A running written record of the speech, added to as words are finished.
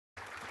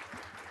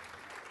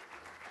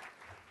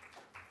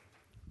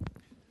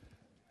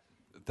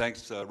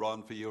Thanks,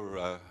 Ron, for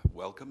your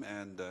welcome,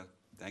 and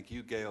thank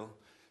you, Gail,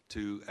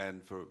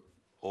 and for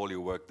all your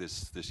work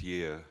this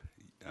year.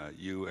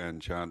 You and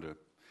Chandra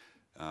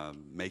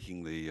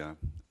making the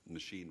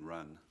machine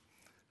run.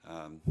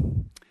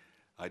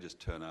 I just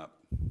turn up,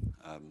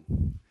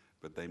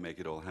 but they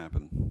make it all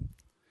happen.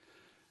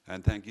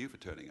 And thank you for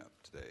turning up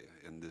today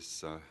in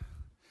this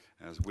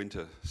as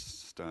winter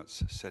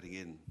starts setting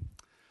in.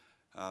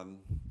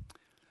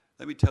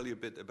 Let me tell you a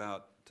bit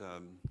about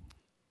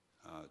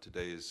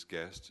today's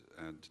guest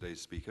and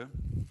today's speaker.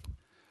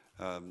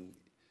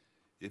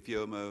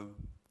 Ifeoma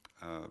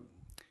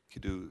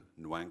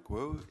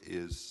Nwankwo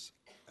is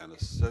an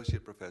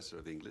associate professor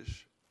of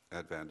English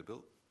at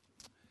Vanderbilt.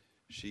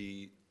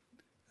 She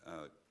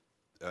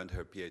earned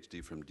her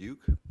PhD from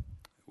Duke,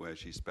 where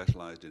she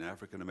specialized in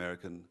African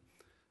American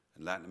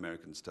and Latin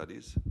American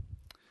studies.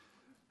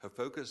 Her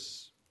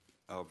focus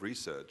of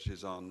research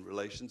is on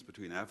relations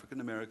between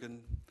African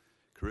American,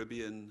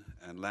 Caribbean,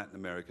 and Latin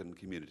American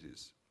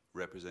communities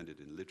represented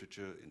in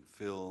literature, in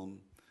film,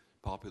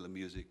 popular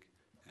music,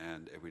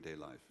 and everyday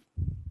life.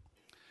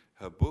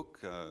 Her book,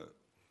 the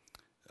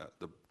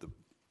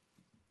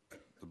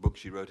book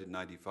she wrote in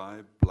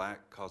 '95,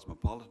 Black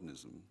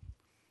Cosmopolitanism,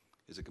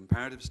 is a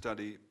comparative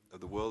study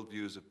of the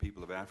worldviews of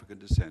people of African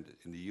descent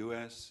in the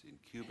US, in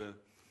Cuba,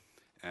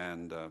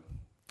 and the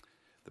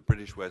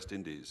British West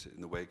Indies in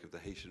the wake of the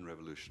Haitian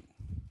Revolution.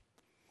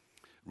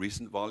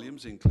 Recent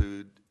volumes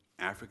include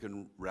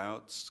African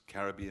Routes,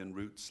 Caribbean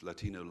Roots,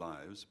 Latino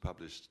Lives,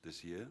 published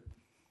this year,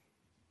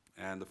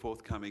 and the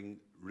forthcoming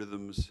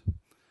Rhythms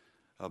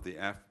of the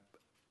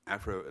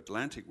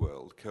Afro-Atlantic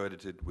World,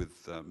 co-edited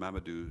with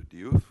Mamadou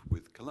Diouf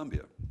with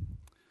Columbia.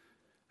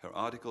 Her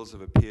articles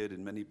have appeared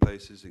in many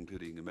places,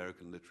 including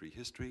American Literary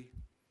History,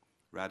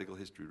 Radical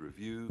History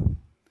Review,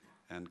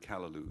 and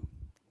Callaloo.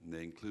 And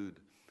they include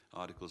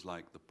articles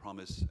like The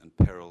Promise and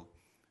Peril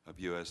of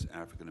U.S.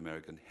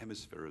 African-American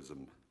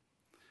Hemispherism,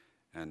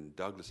 and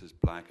Douglass's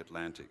Black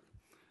Atlantic,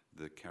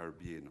 the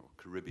Caribbean, or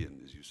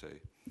Caribbean, as you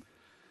say.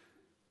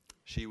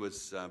 She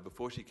was,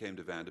 before she came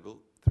to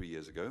Vanderbilt 3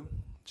 years ago,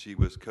 she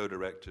was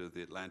co-director of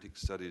the Atlantic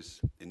Studies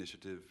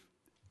Initiative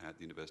at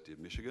the University of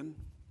Michigan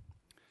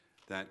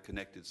that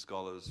connected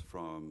scholars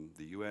from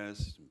the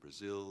US, and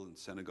Brazil, and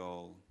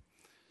Senegal,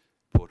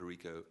 Puerto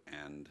Rico,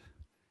 and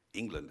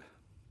England.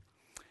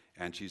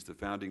 And she's the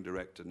founding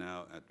director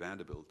now at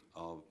Vanderbilt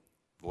of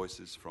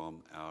Voices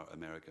from Our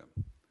America,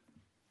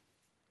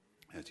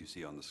 as you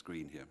see on the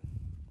screen here.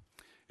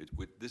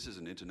 This is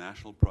an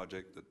international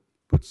project that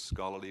puts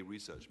scholarly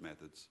research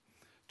methods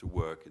to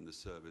work in the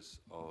service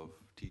of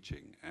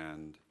teaching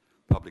and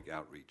public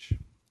outreach.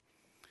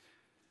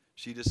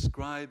 She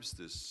describes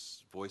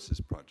this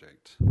Voices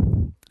project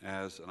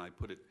as, and I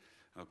put it,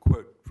 a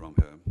quote from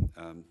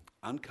her,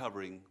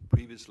 uncovering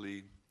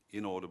previously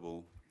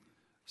inaudible,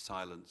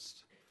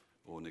 silenced,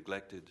 or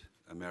neglected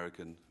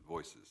American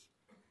voices.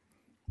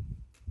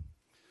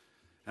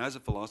 As a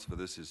philosopher,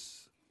 this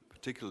is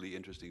particularly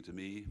interesting to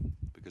me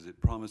because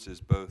it promises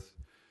both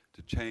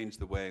to change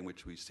the way in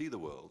which we see the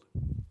world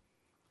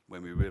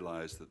when we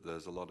realize that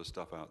there's a lot of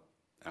stuff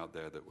out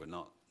there that we're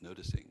not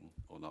noticing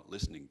or not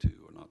listening to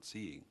or not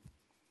seeing.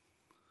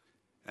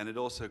 And it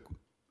also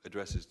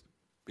addresses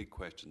big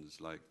questions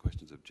like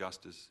questions of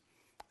justice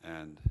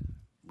and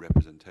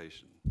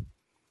representation.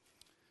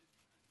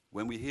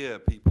 When we hear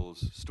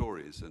people's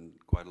stories, and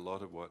quite a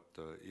lot of what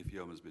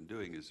Ifeoma's been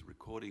doing is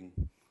recording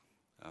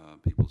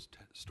people's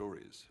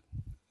stories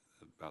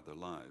about their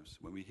lives.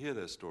 When we hear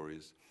their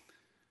stories,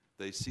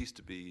 they cease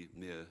to be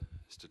mere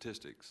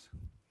statistics.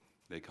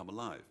 They come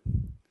alive.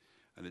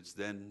 And it's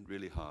then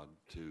really hard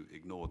to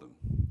ignore them.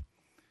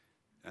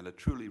 And a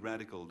truly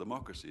radical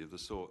democracy of the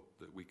sort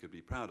that we could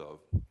be proud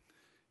of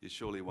is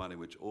surely one in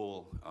which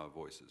all our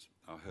voices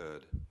are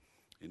heard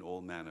in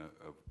all manner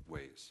of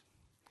ways.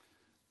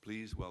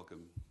 Please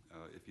welcome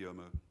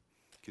Ifeoma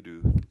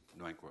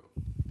Nwankwo.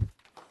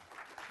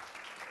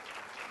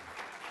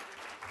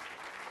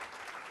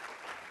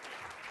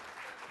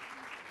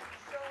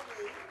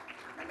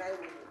 And I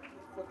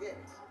will forget.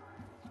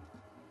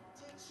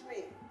 Teach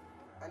me,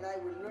 and I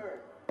will learn.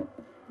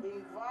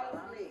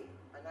 Involve me,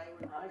 and I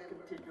will remember. I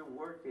continued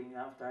working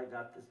after I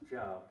got this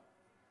job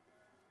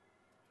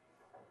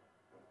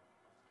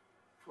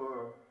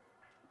for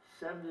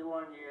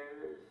 71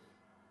 years.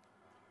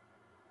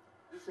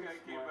 This guy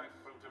came back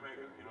from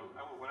Jamaica, you know,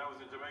 when I was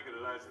in Jamaica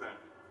the last time,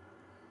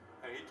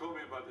 and he told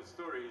me about the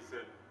story. He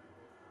said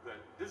that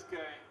this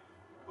guy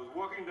was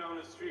walking down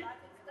the street.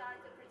 And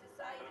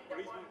the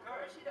policeman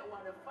comes. She don't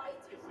want to fight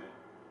you.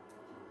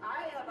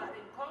 I have an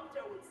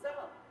encounter with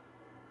some.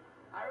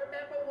 I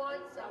remember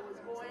once I was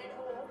going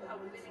home, I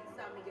was living in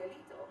San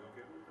Miguelito,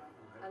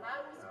 and I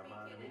was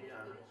speaking in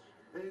English.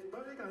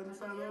 Estoy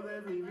cansado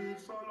de vivir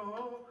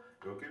solo.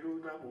 Yo quiero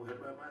una mujer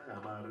para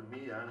llamar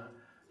mía.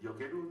 Yo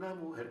quiero una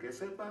mujer que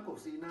sepa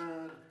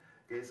cocinar,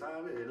 que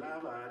sabe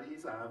lavar y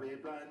sabe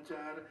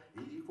planchar.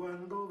 Y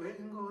cuando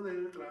vengo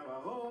del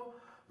trabajo,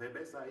 me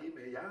besa y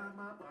me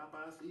llama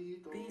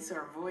papacito. These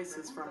are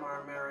voices from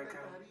our America.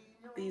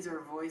 These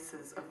are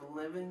voices of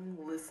living,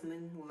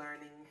 listening,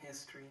 learning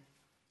history.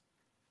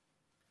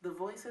 The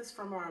Voices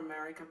from Our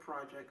America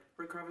project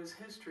recovers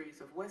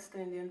histories of West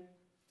Indian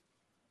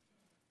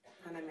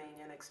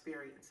Panamanian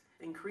experience,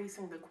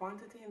 increasing the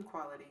quantity and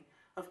quality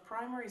of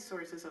primary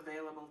sources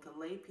available to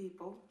lay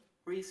people,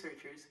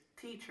 researchers,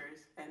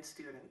 teachers, and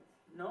students.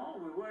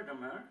 No, we weren't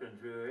Americans,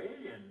 we were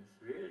aliens.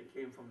 We really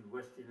came from the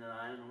West Indian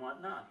Island and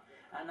whatnot.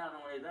 And not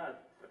only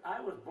that, but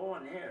I was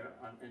born here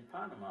in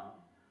Panama,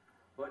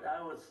 but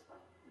I was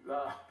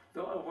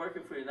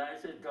working for the United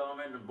States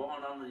government and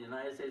born under the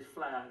United States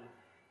flag.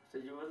 So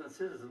you wasn't a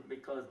citizen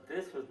because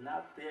this was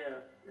not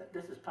there.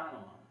 This is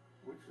Panama,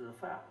 which is a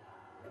fact.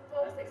 The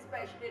folks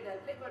especially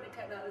that live on the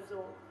canal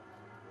zone,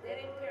 they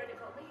didn't care to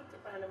come into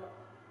Panama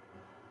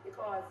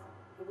because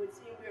it would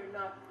seem we're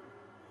not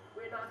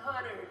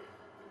honored.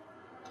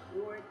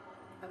 We weren't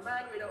a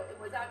man without, it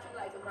was actually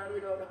like a man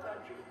without a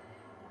country.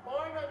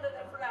 Born under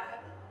the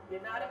flag,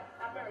 you're not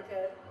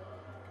American.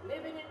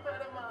 Living in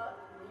Panama,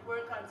 you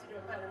weren't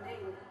considered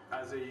Panamanian.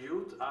 As a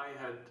youth, I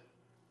had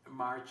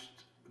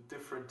marched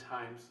different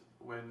times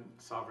when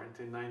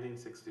sovereignty, in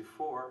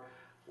 1964,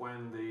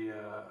 when the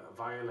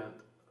violent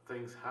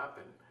things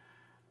happened.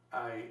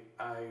 I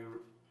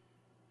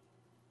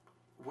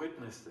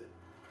witnessed it.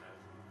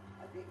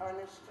 I'll be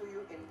honest to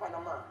you, in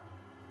Panama,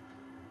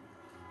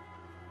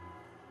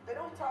 they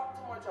don't talk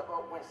too much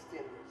about West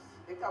Indies.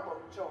 They talk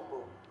about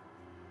Chombo.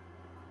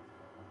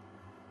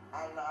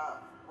 And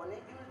when they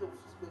use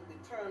the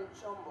term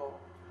Chombo,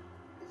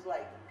 it's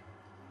like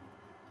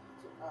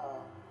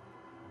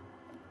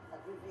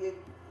abbreviate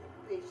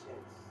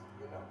patience,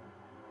 you know,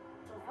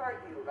 to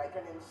hurt you like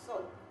an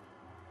insult.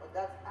 But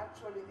that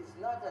actually is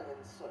not an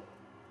insult.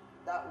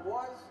 That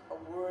was a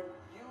word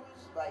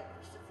used by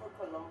Christopher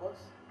Columbus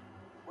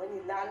when he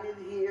landed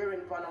here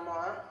in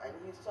Panama and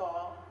he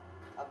saw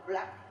a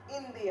black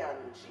Indian.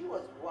 She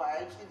was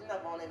wild, she didn't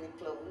have on any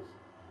clothes,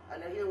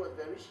 and her hair was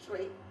very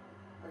straight.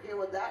 Her hair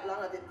was that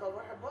long and they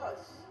covered her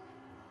bust.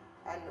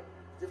 And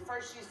the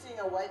first she seen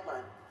a white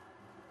man.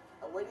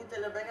 And when he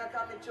tell her, venga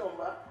acá mi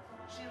chomba,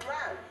 she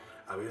ran.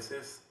 A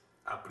veces,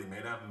 a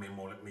primera, me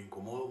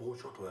incomodo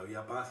mucho,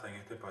 todavía pasa en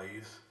este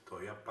país,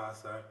 todavía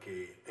pasa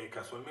que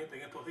casualmente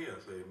en estos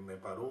días me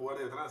paró un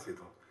guardia de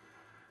tránsito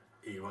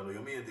y cuando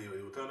yo me identifico,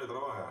 ¿usted dónde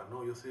trabaja?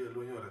 No, yo soy el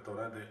dueño del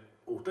restaurante.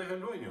 ¿Usted es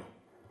el dueño?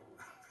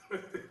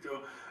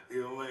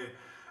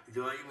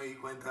 yo ahí me di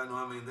cuenta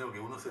nuevamente porque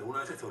uno a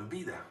veces se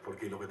olvida,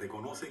 porque los que te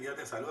conocen ya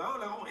te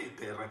saludan, hola, y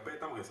te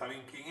respetan porque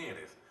saben quién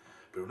eres.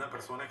 Pero una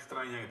persona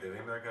extraña que te ve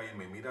en la calle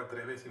me mira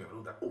 3 veces y me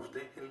pregunta,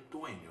 ¿usted es el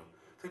dueño?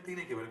 Entonces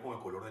tiene que ver con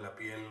el color de la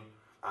piel.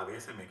 A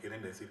veces me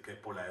quieren decir que es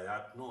por la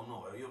edad.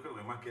 No, yo creo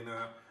que más que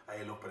nada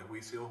hay los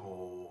prejuicios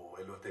o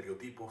los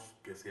estereotipos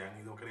que se han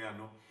ido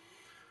creando.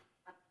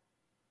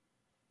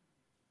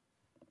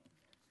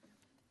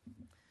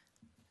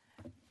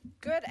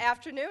 Good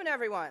afternoon,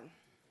 everyone.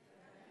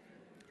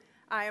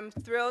 I am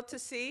thrilled to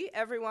see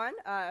everyone,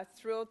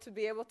 thrilled to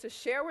be able to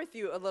share with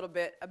you a little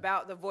bit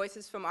about the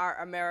Voices from Our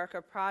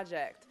America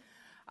project.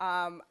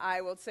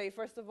 I will say,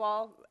 first of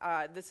all,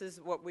 this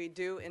is what we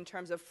do in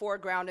terms of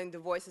foregrounding the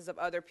voices of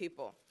other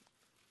people.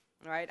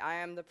 Right? I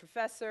am the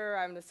professor,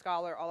 I'm the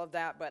scholar, all of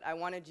that, but I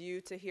wanted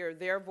you to hear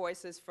their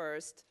voices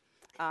first,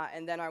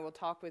 and then I will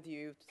talk with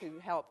you to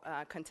help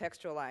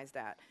contextualize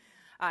that.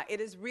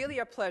 It is really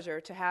a pleasure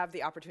to have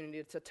the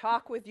opportunity to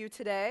talk with you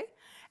today,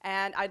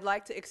 and I'd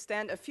like to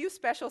extend a few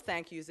special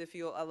thank yous, if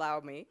you'll allow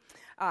me,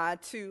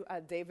 to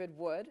David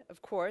Wood,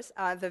 of course,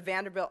 the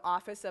Vanderbilt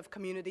Office of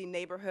Community,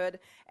 Neighborhood,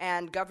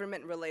 and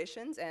Government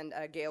Relations, and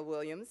Gail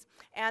Williams,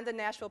 and the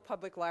Nashville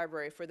Public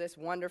Library for this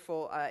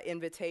wonderful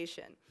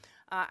invitation.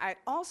 I'd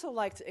also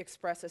like to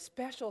express a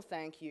special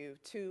thank you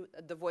to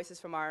the Voices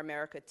from Our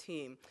America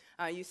team.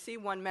 You see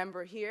one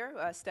member here,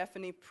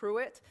 Stephanie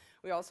Pruitt.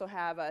 We also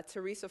have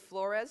Teresa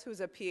Flores,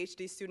 who's a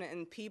PhD student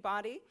in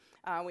Peabody.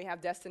 We have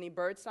Destiny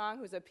Birdsong,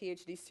 who's a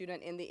PhD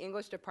student in the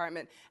English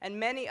department, and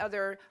many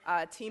other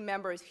team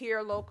members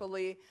here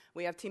locally.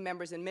 We have team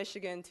members in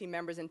Michigan, team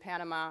members in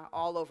Panama,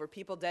 all over,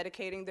 people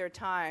dedicating their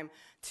time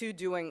to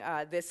doing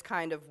this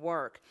kind of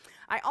work.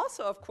 I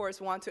also, of course,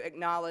 want to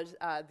acknowledge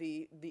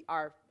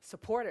our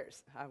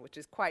supporters, which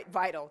is quite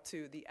vital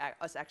to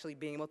us actually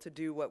being able to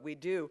do what we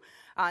do.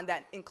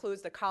 That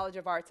includes the College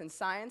of Arts and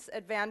Science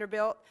at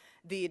Vanderbilt,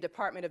 the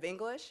Department of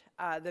English,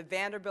 the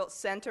Vanderbilt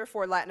Center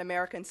for Latin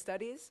American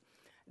Studies,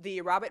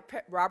 the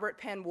Robert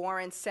Penn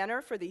Warren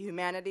Center for the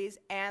Humanities,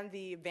 and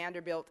the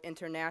Vanderbilt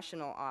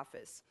International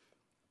Office.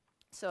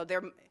 So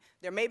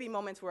there may be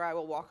moments where I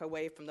will walk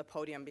away from the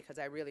podium because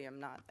I really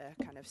am not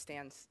a kind of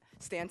stand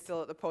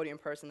still at the podium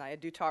person. I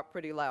do talk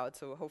pretty loud,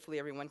 so hopefully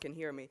everyone can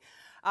hear me.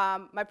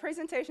 My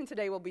presentation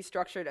today will be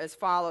structured as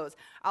follows.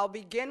 I'll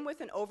begin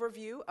with an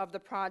overview of the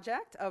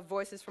project of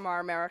Voices from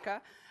Our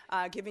America,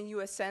 giving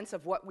you a sense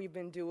of what we've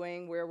been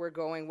doing, where we're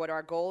going, what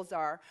our goals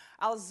are.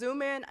 I'll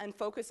zoom in and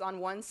focus on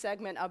one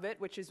segment of it,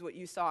 which is what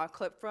you saw a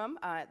clip from,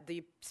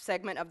 the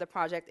segment of the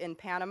project in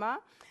Panama.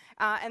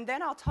 And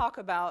then I'll talk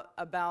about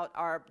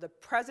the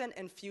present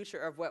and future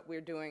of what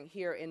we're doing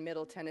here in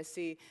Middle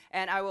Tennessee,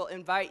 and I will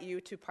invite you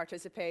to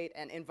participate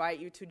and invite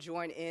you to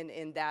join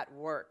in that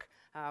work.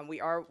 We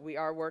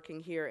are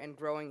working here and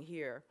growing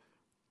here.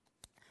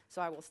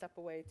 So I will step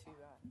away to,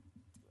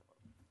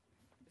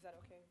 is that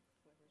okay?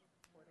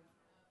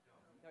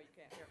 No, you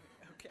can't hear me,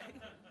 okay.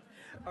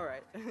 All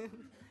right.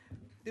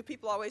 Do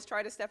people always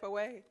try to step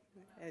away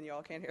and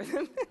y'all can't hear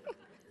them?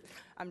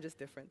 I'm just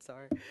different,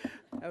 sorry.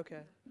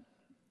 Okay.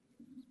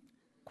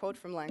 Quote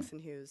from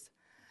Langston Hughes.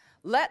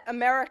 "Let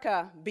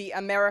America be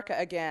America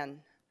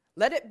again.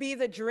 Let it be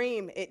the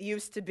dream it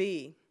used to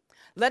be.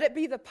 Let it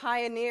be the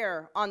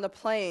pioneer on the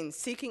plains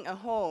seeking a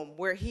home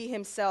where he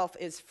himself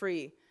is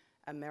free.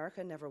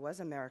 America never was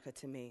America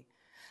to me.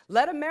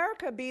 Let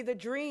America be the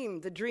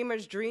dream, the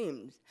dreamer's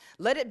dreams.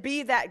 Let it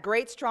be that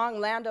great strong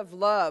land of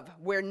love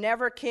where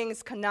never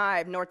kings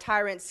connive nor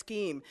tyrants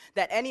scheme,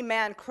 that any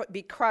man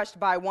be crushed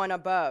by one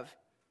above.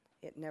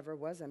 It never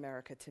was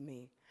America to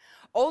me.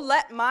 Oh,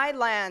 let my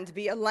land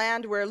be a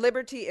land where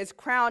liberty is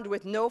crowned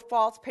with no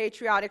false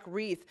patriotic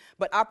wreath,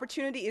 but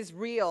opportunity is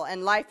real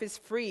and life is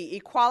free.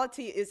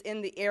 Equality is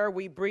in the air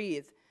we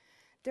breathe.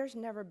 There's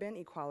never been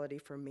equality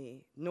for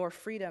me, nor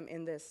freedom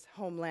in this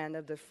homeland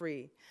of the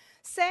free.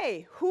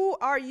 Say, who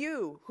are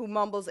you who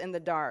mumbles in the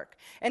dark?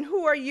 And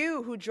who are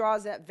you who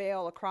draws that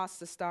veil across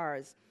the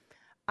stars?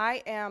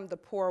 I am the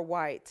poor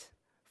white,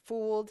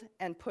 fooled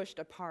and pushed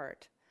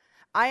apart.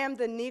 I am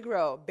the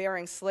Negro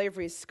bearing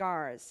slavery's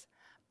scars.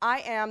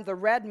 I am the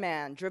red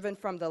man driven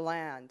from the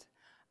land.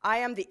 I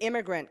am the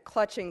immigrant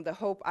clutching the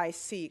hope I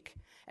seek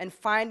and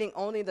finding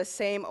only the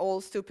same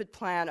old stupid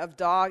plan of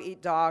dog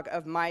eat dog,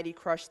 of mighty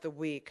crush the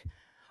weak.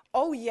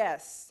 Oh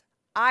yes,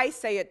 I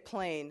say it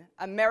plain,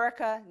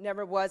 America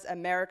never was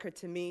America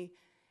to me,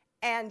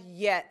 and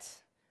yet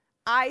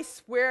I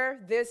swear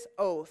this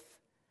oath,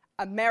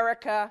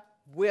 America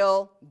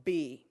will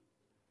be.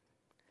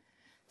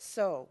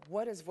 So,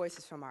 what is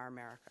Voices from Our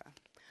America?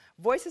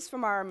 Voices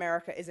from Our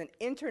America is an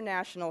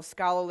international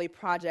scholarly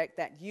project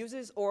that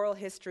uses oral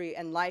history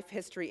and life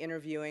history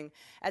interviewing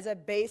as a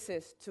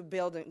basis to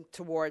building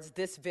towards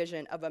this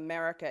vision of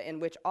America in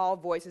which all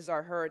voices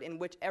are heard, in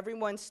which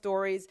everyone's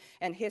stories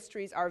and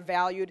histories are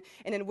valued,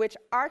 and in which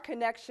our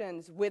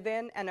connections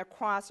within and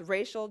across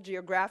racial,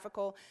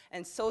 geographical,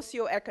 and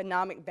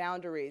socioeconomic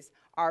boundaries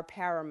are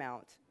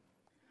paramount.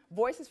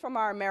 Voices from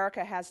Our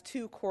America has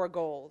two core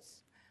goals.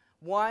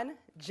 One,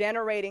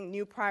 generating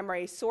new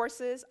primary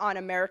sources on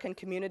American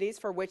communities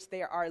for which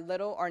there are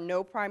little or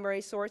no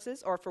primary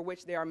sources or for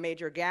which there are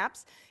major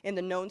gaps in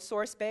the known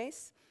source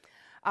base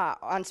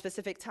on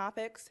specific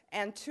topics.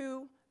 And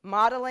two,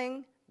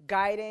 modeling,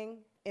 guiding,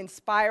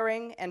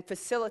 inspiring, and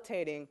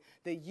facilitating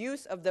the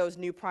use of those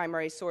new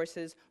primary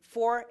sources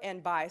for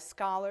and by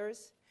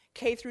scholars,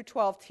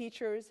 K-12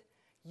 teachers,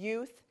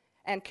 youth,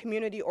 and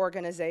community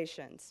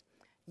organizations.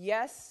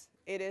 Yes,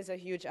 it is a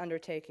huge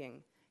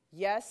undertaking.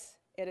 Yes,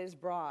 it is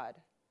broad.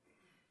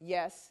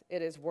 Yes,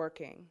 it is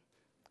working.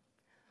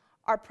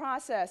 Our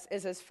process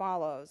is as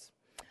follows.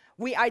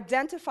 We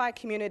identify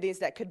communities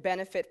that could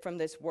benefit from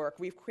this work.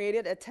 We've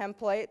created a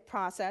template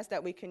process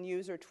that we can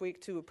use or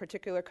tweak to a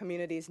particular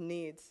community's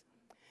needs.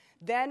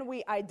 Then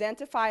we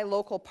identify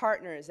local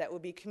partners that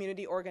would be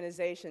community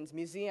organizations,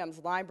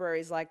 museums,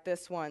 libraries like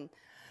this one.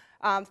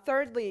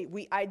 Thirdly,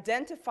 we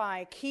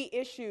identify key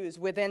issues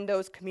within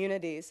those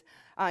communities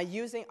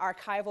using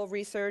archival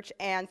research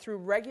and through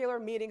regular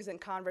meetings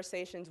and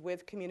conversations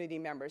with community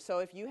members. So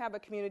if you have a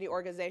community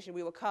organization,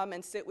 we will come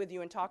and sit with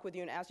you and talk with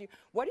you and ask you,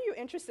 what are you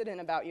interested in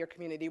about your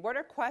community? What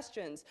are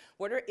questions?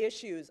 What are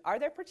issues? Are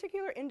there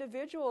particular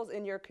individuals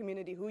in your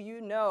community who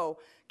you know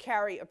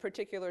carry a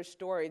particular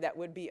story that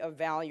would be of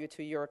value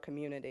to your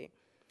community?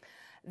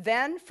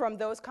 Then, from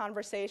those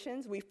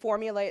conversations, we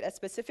formulate a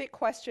specific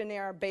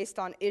questionnaire based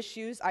on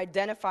issues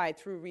identified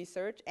through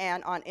research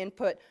and on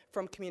input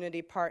from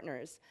community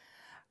partners.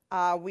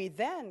 We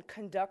then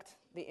conduct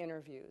the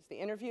interviews. The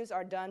interviews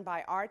are done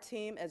by our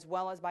team as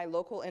well as by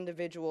local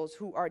individuals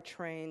who are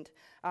trained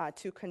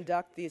to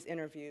conduct these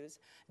interviews.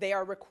 They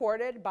are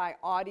recorded by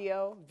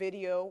audio,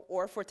 video,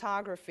 or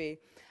photography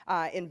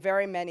in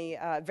very many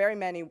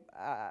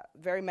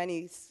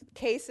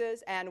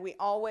cases, and we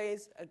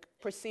always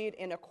proceed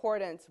in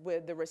accordance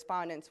with the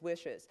respondents'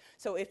 wishes.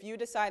 So if you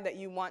decide that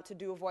you want to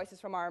do a Voices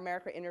from Our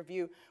America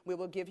interview, we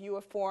will give you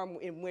a form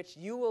in which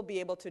you will be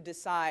able to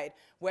decide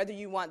whether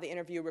you want the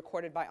interview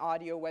recorded by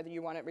audio, whether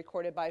you want it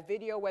recorded by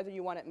video, whether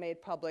you want it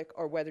made public,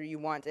 or whether you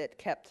want it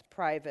kept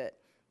private.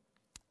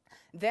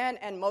 Then,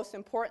 and most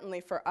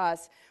importantly for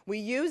us, we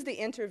use the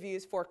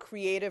interviews for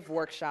creative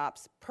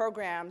workshops,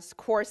 programs,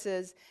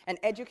 courses, and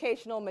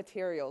educational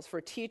materials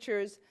for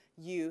teachers,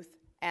 youth,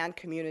 and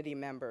community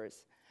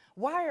members.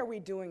 Why are we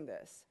doing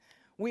this?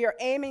 We are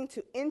aiming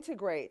to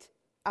integrate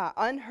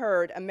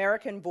unheard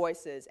American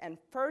voices and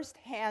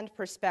first-hand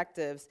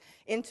perspectives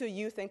into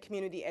youth and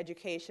community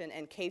education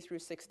and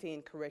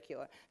K-16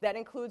 curricula. That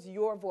includes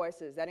your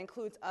voices. That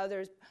includes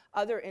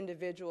other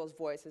individuals'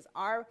 voices.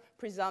 Our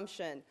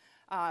presumption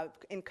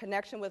in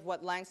connection with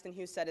what Langston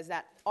Hughes said, is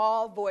that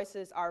all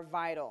voices are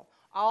vital.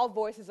 All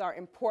voices are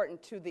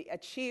important to the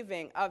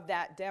achieving of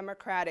that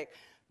democratic,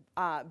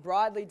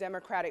 broadly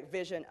democratic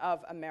vision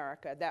of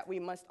America, that we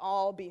must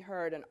all be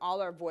heard and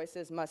all our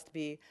voices must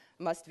be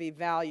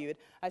valued.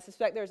 I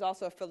suspect there's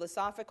also a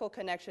philosophical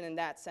connection in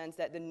that sense,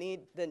 that the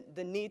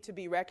need to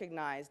be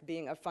recognized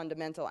being a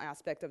fundamental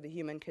aspect of the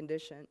human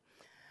condition.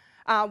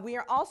 We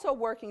are also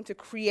working to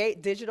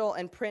create digital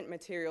and print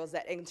materials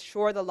that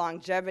ensure the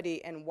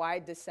longevity and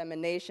wide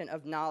dissemination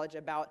of knowledge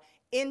about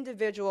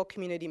individual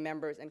community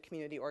members and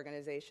community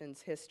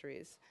organizations'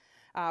 histories.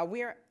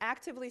 We are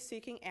actively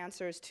seeking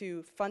answers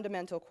to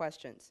fundamental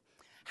questions.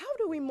 How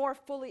do we more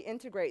fully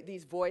integrate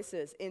these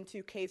voices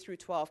into K through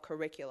 12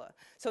 curricula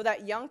so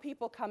that young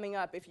people coming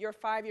up, if you're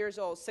 5 years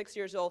old, 6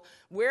 years old,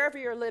 wherever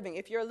you're living,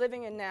 if you're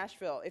living in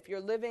Nashville, if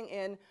you're living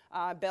in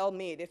Belle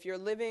Meade, if you're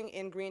living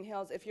in Green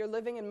Hills, if you're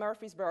living in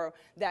Murfreesboro,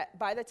 that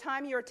by the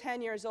time you're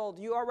 10 years old,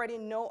 you already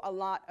know a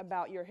lot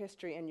about your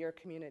history and your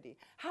community.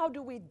 How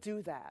do we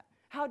do that?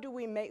 How do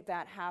we make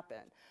that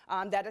happen?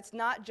 That it's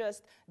not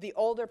just the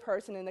older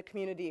person in the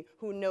community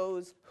who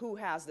knows who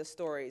has the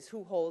stories,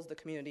 who holds the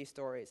community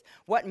stories.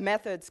 What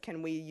methods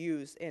can we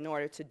use in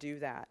order to do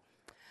that?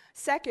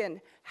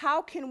 Second,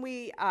 how can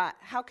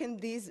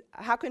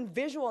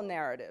visual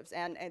narratives,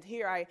 and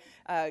here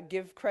I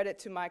give credit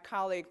to my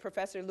colleague,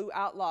 Professor Lou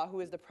Outlaw,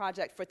 who is the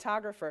project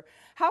photographer,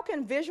 how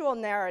can visual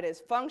narratives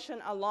function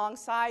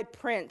alongside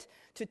print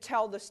to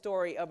tell the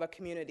story of a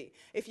community?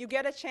 If you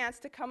get a chance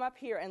to come up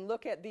here and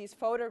look at these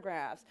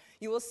photographs,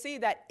 you will see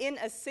that in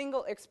a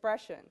single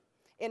expression,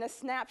 in a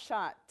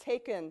snapshot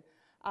taken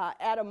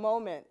at a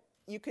moment,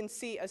 you can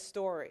see a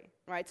story,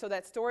 right? So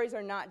that stories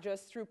are not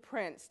just through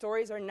print,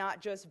 stories are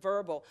not just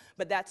verbal,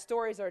 but that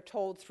stories are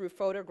told through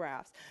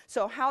photographs.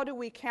 So how do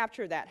we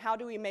capture that? How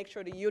do we make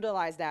sure to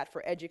utilize that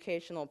for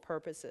educational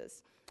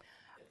purposes?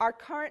 Our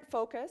current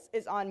focus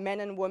is on men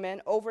and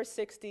women over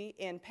 60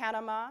 in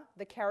Panama,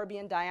 the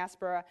Caribbean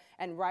diaspora,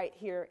 and right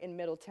here in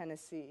Middle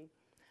Tennessee.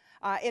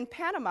 In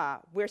Panama,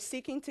 we're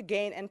seeking to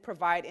gain and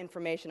provide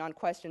information on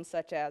questions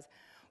such as,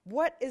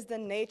 what is the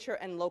nature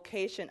and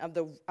location of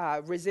the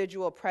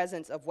residual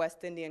presence of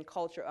West Indian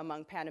culture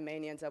among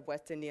Panamanians of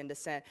West Indian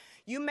descent?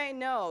 You may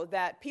know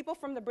that people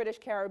from the British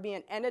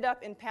Caribbean ended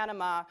up in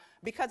Panama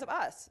because of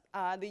us,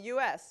 the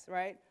US,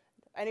 right?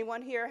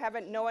 Anyone here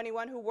know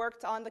anyone who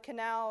worked on the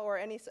canal or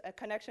any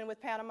connection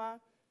with Panama?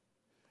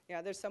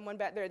 Yeah, there's someone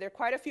back there. There are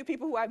quite a few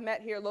people who I've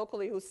met here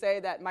locally who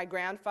say that my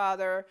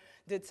grandfather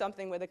did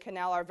something with the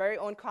canal. Our very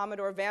own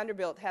Commodore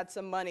Vanderbilt had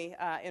some money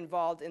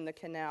involved in the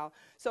canal.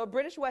 So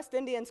British West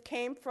Indians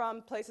came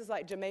from places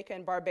like Jamaica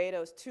and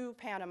Barbados to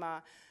Panama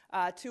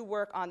to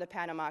work on the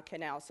Panama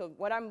Canal. So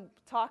what I'm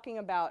talking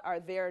about are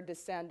their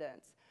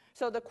descendants.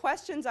 So the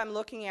questions I'm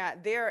looking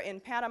at there in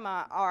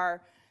Panama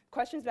are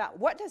questions about,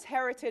 what does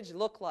heritage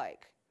look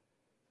like?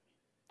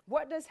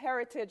 What does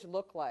heritage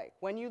look like?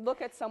 When you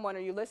look at someone or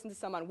you listen to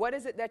someone, what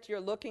is it that you're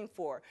looking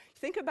for?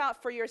 Think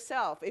about for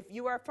yourself, if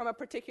you are from a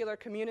particular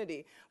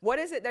community, what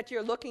is it that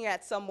you're looking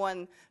at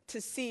someone to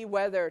see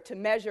to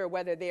measure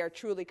whether they are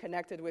truly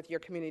connected with your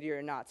community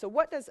or not? So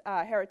what does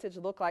heritage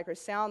look like or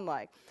sound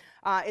like?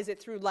 Is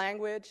it through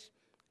language?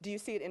 Do you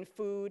see it in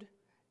food?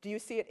 Do you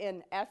see it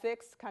in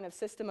ethics, kind of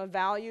system of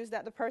values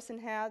that the person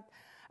had?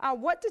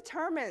 What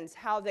determines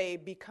how they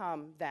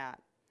become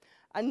that?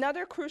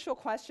 Another crucial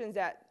question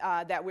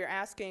that we're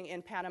asking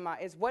in Panama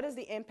is, what is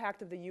the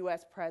impact of the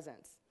U.S.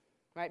 presence?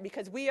 Right?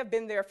 Because we have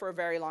been there for a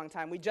very long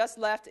time. We just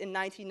left in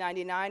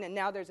 1999, and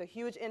now there's a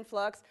huge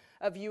influx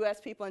of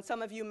U.S. people. And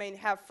some of you may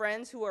have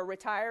friends who are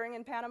retiring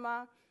in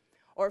Panama,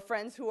 or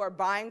friends who are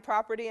buying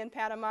property in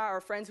Panama,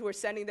 or friends who are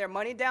sending their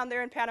money down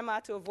there in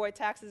Panama to avoid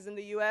taxes in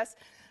the U.S.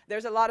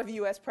 There's a lot of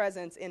U.S.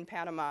 presence in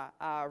Panama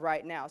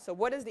right now. So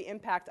what is the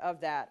impact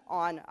of that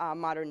on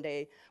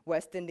modern-day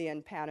West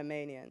Indian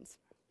Panamanians?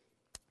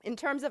 In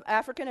terms of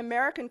African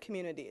American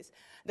communities,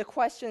 the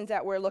questions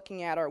that we're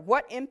looking at are,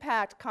 what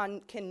impact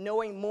can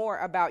knowing more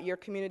about your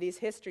community's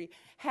history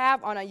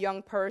have on a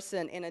young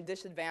person in a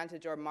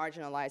disadvantaged or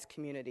marginalized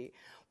community?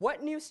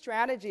 What new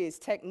strategies,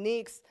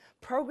 techniques,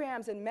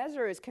 programs, and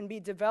measures can be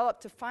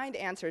developed to find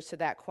answers to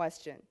that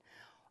question?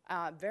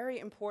 Very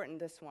important,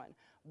 this one.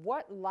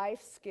 What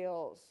life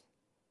skills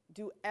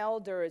do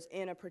elders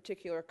in a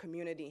particular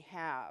community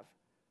have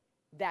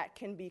that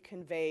can be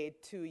conveyed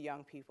to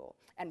young people?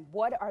 And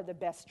what are the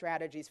best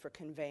strategies for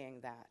conveying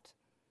that?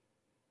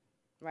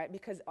 Right?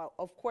 Because,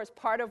 of course,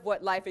 part of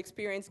what life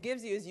experience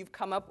gives you is you've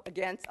come up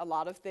against a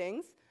lot of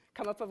things,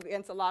 come up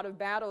against a lot of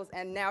battles,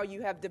 and now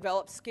you have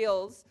developed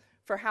skills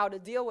for how to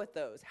deal with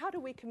those. How do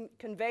we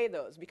convey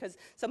those? Because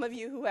some of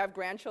you who have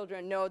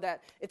grandchildren know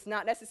that it's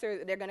not necessary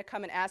that they're going to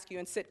come and ask you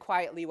and sit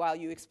quietly while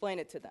you explain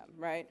it to them,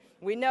 right?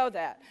 We know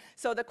that.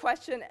 So the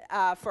question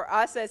for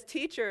us as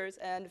teachers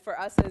and for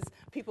us as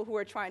people who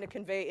are trying to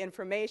convey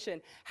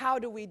information, how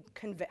do we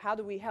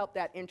help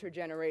that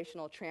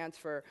intergenerational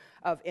transfer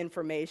of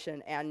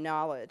information and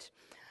knowledge?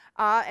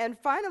 And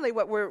finally,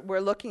 what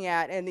we're looking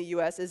at in the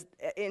U.S. is,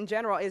 in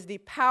general, is the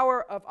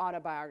power of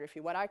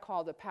autobiography, what I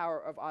call the power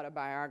of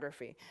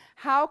autobiography.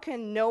 How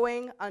can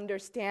knowing,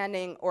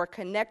 understanding, or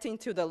connecting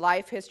to the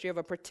life history of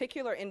a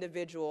particular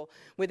individual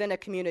within a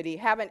community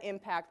have an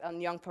impact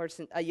on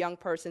a young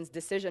person's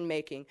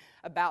decision-making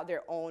about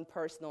their own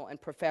personal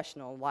and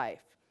professional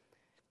life?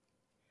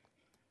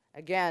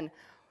 Again,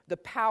 the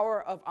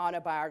power of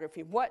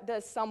autobiography. What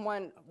does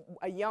someone,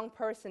 a young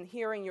person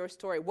hearing your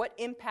story, what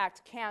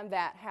impact can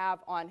that have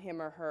on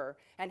him or her?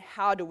 And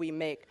how do we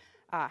make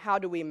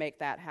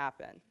that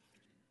happen?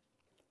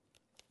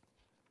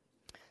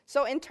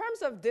 So in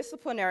terms of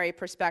disciplinary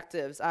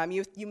perspectives,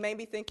 you may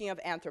be thinking of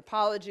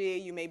anthropology,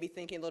 you may be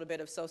thinking a little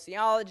bit of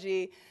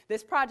sociology.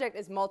 This project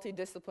is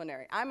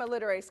multidisciplinary. I'm a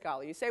literary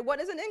scholar. You say, what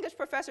is an English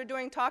professor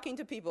doing talking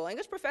to people?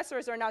 English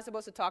professors are not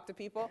supposed to talk to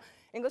people.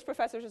 English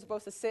professors are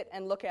supposed to sit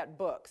and look at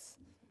books,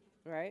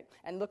 right?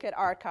 And look at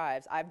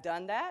archives. I've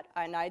done that,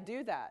 and I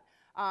do that.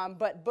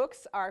 But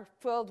books are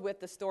filled with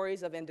the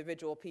stories of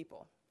individual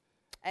people.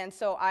 And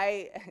so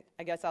I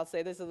guess I'll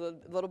say this a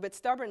little bit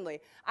stubbornly.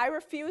 I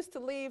refuse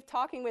to leave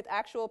talking with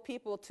actual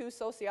people to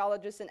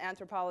sociologists and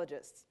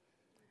anthropologists,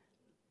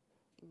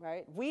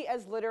 right? We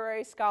as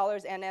literary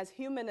scholars and as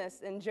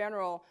humanists in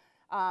general,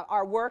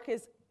 our work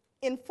is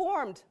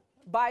informed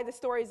by the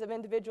stories of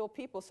individual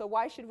people. So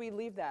why should we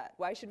leave that?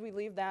 Why should we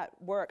leave that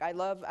work?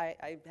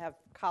 I have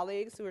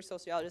colleagues who are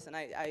sociologists,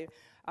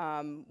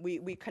 and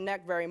we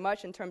connect very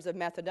much in terms of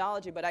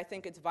methodology, but I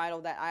think it's vital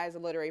that I as a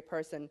literary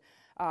person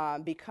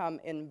become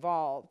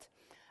involved.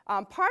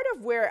 Part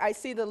of where I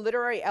see the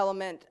literary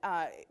element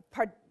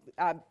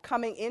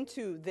coming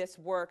into this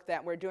work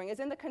that we're doing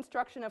is in the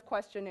construction of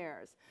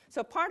questionnaires.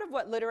 So part of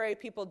what literary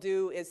people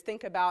do is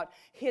think about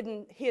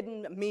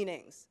hidden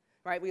meanings,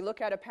 right? We look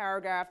at a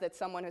paragraph that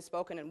someone has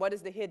spoken, and what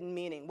is the hidden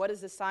meaning? What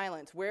is the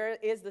silence? Where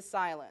is the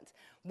silence?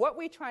 What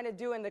we're trying to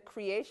do in the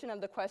creation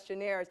of the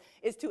questionnaires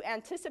is to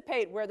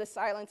anticipate where the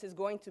silence is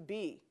going to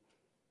be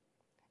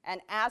and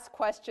ask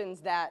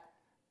questions that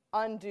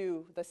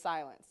undo the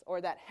silence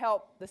or that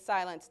help the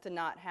silence to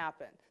not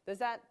happen. Does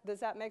that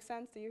make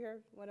sense? Do you hear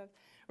what I'm,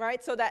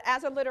 right? So that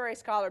as a literary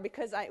scholar,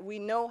 because we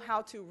know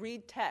how to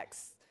read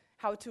texts,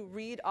 how to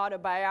read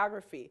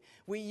autobiography,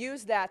 we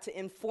use that to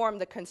inform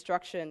the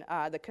construction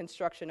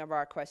of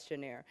our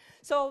questionnaire.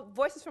 So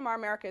Voices from Our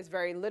America is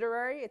very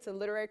literary. It's a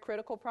literary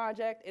critical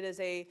project. It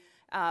is a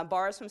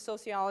borrows from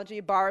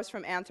sociology, borrows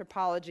from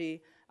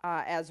anthropology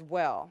as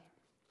well.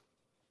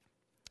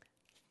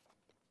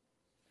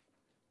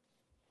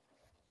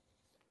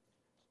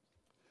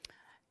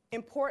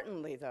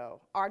 Importantly,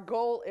 though, our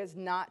goal is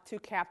not to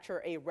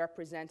capture a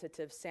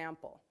representative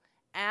sample.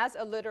 As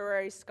a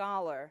literary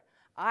scholar,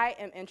 I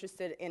am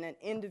interested in an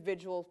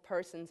individual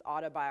person's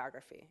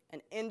autobiography,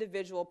 an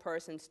individual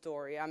person's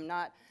story. I'm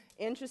not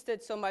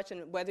interested so much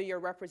in whether you're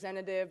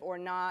representative or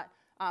not,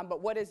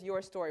 but what is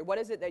your story? What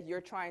is it that you're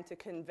trying to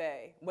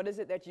convey? What is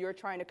it that you're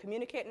trying to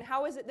communicate? And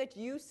how is it that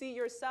you see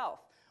yourself?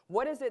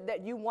 What is it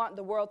that you want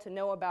the world to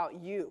know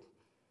about you?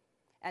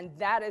 And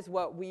that is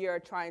what we are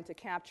trying to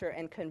capture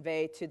and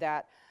convey to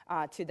that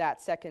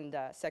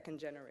second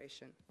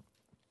generation.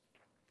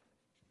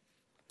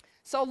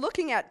 So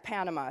looking at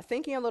Panama,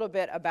 thinking a little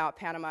bit about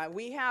Panama,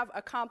 we have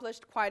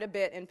accomplished quite a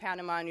bit in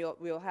Panama, and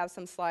we'll have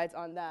some slides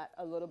on that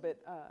a little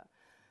bit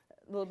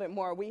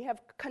more. We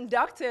have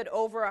conducted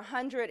over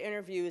 100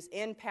 interviews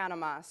in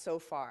Panama so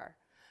far.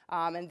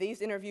 And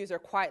these interviews are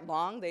quite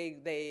long.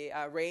 They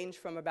range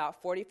from about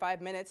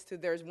 45 minutes to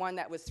there's one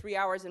that was 3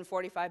 hours and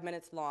 45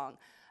 minutes long.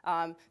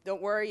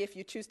 Don't worry, if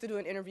you choose to do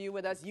an interview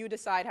with us, you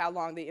decide how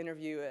long the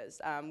interview is.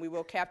 We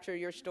will capture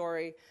your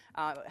story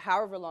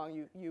however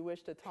long you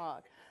wish to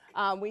talk.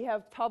 We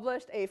have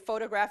published a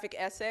photographic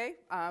essay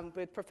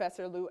with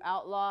Professor Lou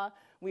Outlaw.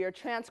 We are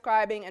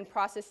transcribing and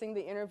processing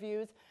the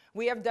interviews.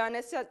 We have done,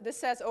 this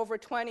says over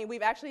 20,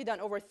 we've actually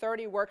done over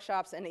 30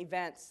 workshops and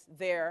events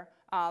there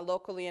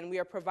locally, and we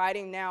are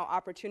providing now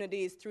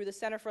opportunities through the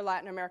Center for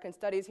Latin American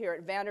Studies here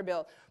at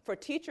Vanderbilt for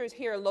teachers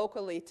here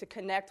locally to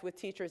connect with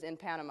teachers in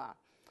Panama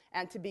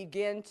and to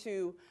begin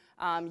to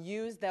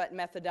use that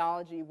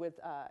methodology with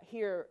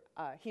here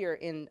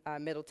in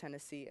Middle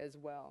Tennessee as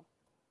well.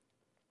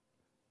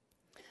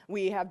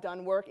 We have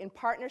done work in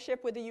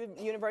partnership with the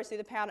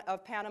University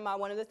of Panama.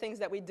 One of the things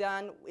that we've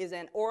done is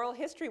an oral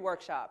history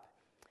workshop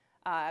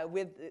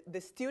with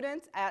the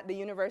students at the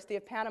University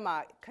of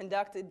Panama,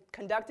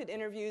 conducted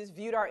interviews,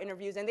 viewed our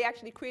interviews, and they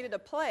actually created a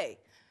play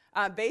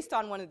based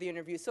on one of the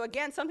interviews. So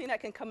again, something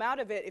that can come out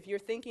of it if you're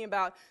thinking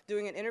about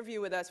doing an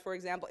interview with us, for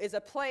example, is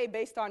a play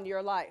based on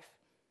your life.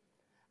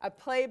 A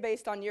play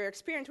based on your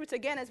experience, which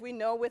again, as we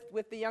know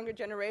with the younger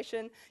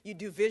generation, you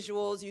do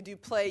visuals, you do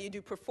play, you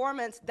do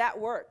performance, that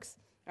works.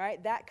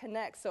 Right? That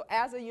connects. So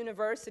as a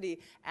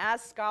university,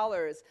 as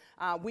scholars,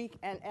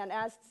 and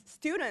as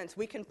students,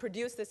 we can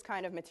produce this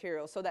kind of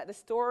material so that the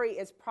story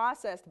is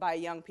processed by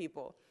young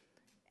people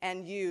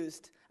and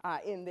used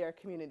in their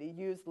community,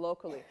 used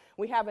locally.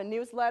 We have a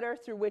newsletter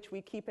through which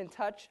we keep in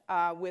touch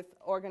with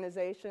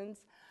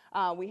organizations.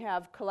 We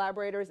have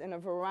collaborators in a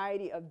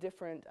variety of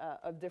different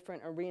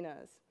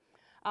arenas.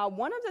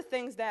 One of the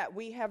things that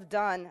we have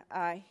done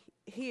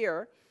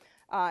here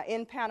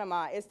in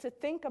Panama is to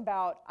think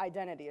about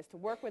identity, is to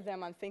work with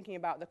them on thinking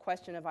about the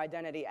question of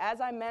identity. As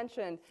I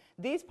mentioned,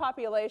 these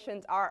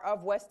populations are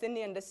of West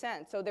Indian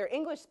descent, so they're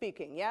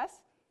English-speaking,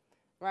 yes?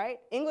 Right?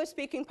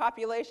 English-speaking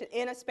population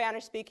in a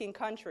Spanish-speaking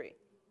country.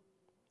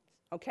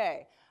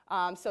 Okay,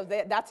 so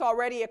that's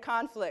already a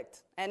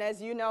conflict. And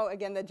as you know,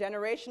 again, the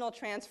generational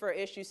transfer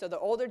issue, so the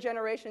older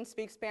generation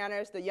speaks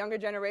Spanish, the older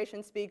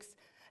generation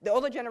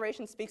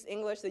speaks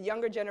English, the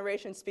younger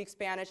generation speaks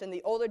Spanish, and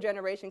the older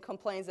generation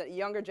complains that the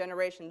younger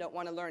generation don't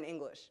want to learn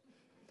English,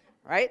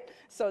 right?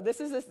 So this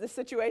is the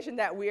situation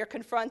that we are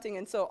confronting,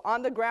 and so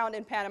on the ground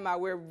in Panama,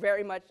 we're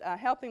very much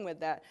helping with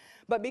that.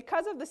 But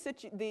because of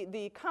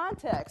the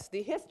context,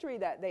 the history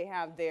that they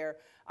have there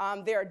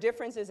are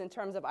differences in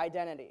terms of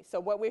identity. So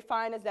what we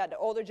find is that the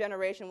older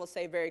generation will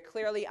say very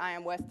clearly, I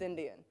am West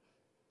Indian.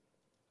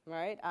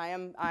 Right? I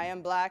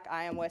am black,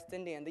 I am West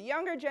Indian. The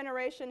younger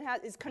generation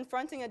is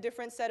confronting a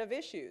different set of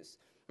issues,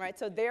 right?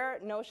 So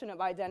their notion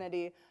of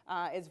identity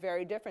is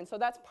very different. So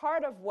that's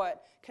part of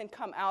what can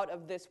come out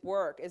of this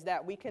work, is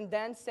that we can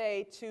then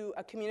say to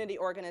a community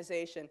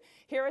organization,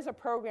 here is a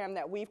program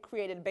that we've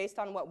created based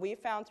on what we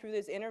found through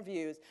these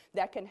interviews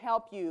that can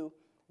help you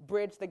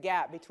bridge the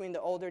gap between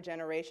the older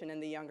generation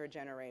and the younger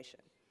generation.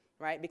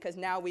 Right? Because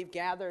now we've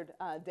gathered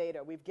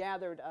data, we've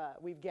gathered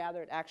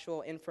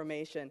actual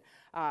information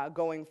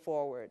going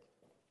forward.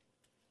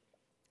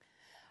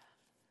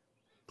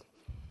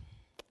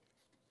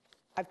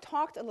 I've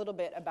talked a little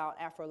bit about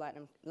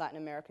Afro-Latin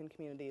American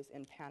communities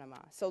in Panama.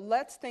 So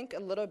let's think a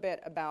little bit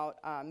about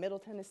Middle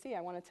Tennessee.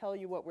 I want to tell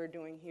you what we're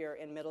doing here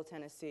in Middle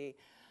Tennessee.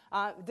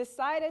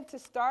 Decided to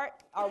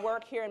start our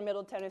work here in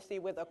Middle Tennessee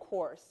with a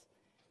course.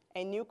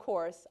 A new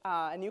course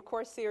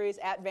series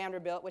at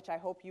Vanderbilt, which I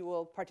hope you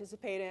will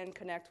participate in,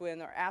 connect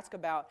with, or ask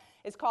about.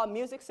 It's called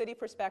Music City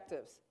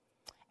Perspectives.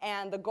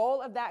 And the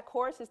goal of that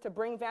course is to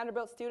bring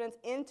Vanderbilt students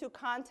into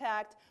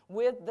contact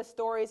with the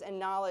stories and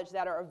knowledge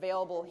that are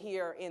available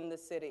here in the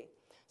city,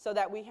 so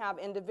that we have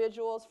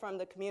individuals from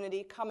the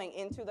community coming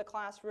into the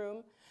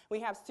classroom. We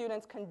have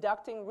students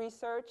conducting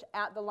research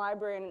at the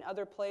library and in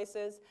other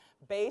places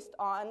based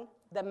on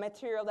the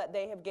material that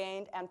they have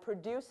gained and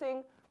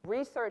producing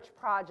research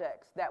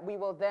projects that we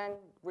will then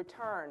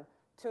return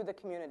to the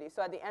community.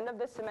 So at the end of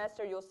this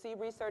semester, you'll see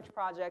research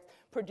projects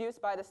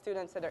produced by the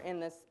students that are in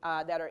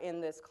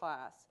this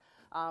class.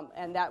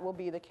 And that will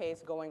be the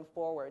case going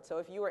forward. So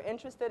if you are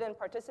interested in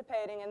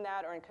participating in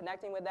that or in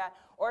connecting with that,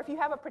 or if you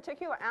have a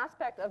particular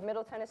aspect of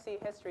Middle Tennessee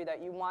history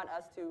that you want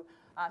us to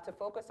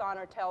focus on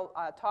or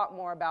talk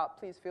more about,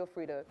 please feel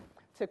free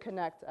to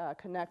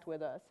connect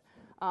with us.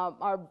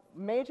 Our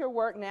major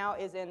work now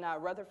is in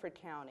Rutherford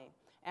County.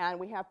 And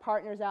we have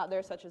partners out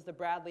there such as the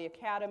Bradley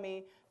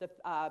Academy, the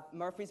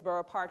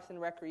Murfreesboro Parks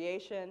and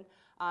Recreation,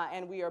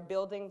 and we are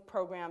building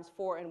programs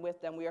for and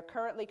with them. We are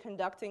currently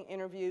conducting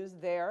interviews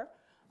there,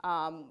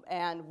 and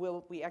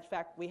in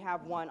fact, we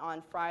have one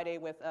on Friday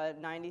with a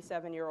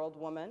 97-year-old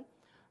woman,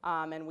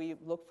 and we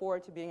look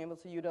forward to being able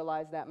to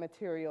utilize that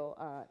material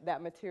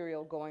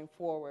going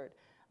forward.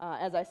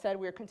 As I said,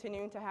 we're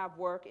continuing to have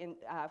work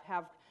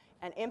have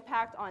an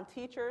impact on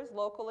teachers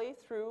locally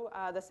through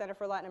the Center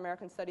for Latin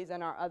American Studies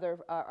and our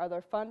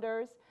other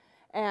funders,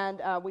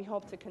 and we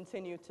hope to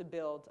continue to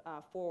build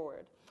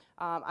forward.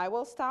 I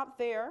will stop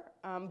there,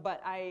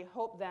 but I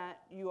hope that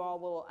you all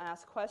will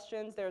ask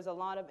questions. There's a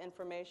lot of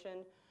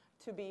information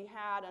to be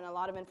had and a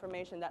lot of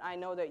information that I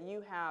know that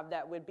you have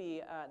that would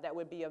be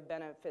of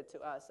benefit to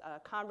us.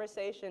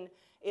 Conversation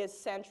is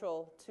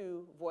central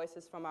to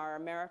Voices from Our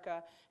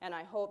America, and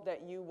I hope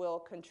that you will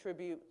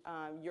contribute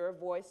your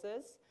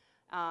voices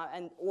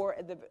or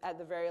at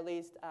the very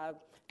least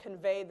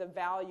convey the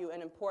value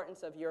and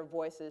importance of your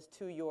voices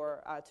to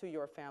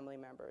your family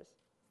members.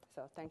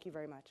 So thank you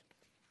very much.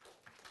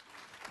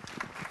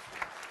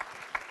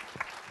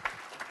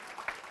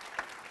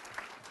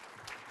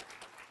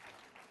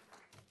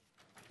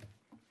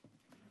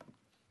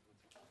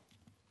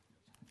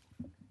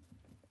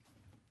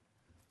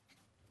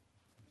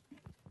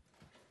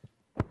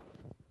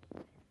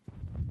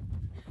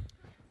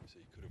 So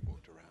you could have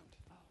walked around.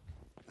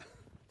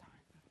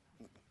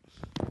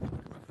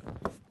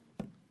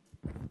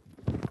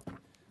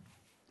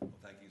 Well,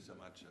 thank you so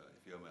much,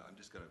 Ifeoma. I'm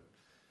just going to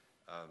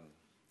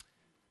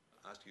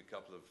ask you a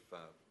couple of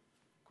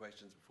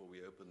questions before we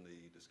open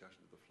the discussion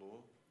to the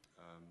floor.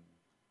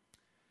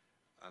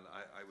 And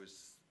I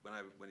was,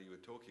 when you were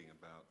talking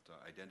about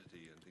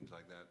identity and things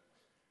like that,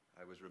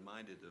 I was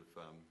reminded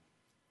of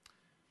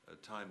a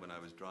time when I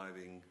was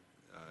driving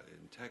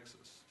in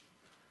Texas.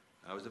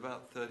 I was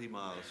about 30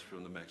 miles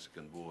from the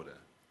Mexican border,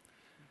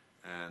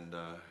 and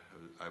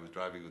I was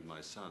driving with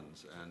my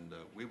sons, and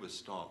we were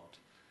stopped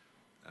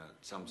at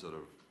some sort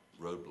of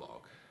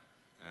roadblock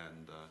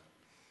and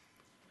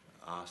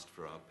asked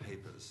for our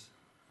papers.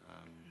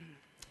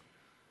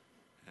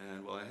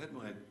 And well, I had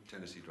my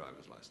Tennessee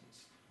driver's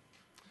license,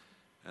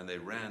 and they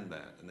ran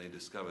that, and they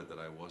discovered that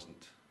I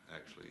wasn't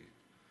actually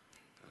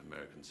an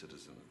American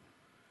citizen.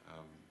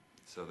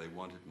 So they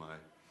wanted my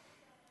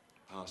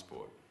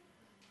passport,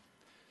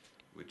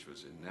 which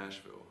was in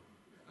Nashville.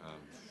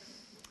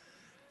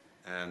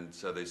 And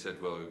so they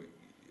said, well,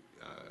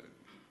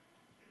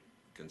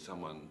 can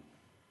someone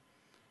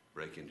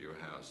break into your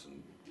house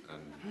and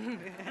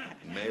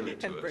mail it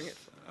to us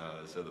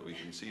so that we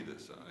can see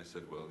this? I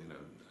said, well, you know,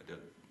 I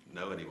don't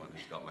know anyone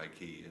who's got my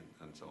key,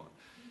 and so on.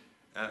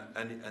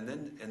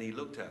 And he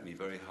looked at me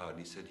very hard and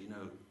he said, you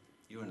know,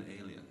 you're an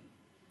alien.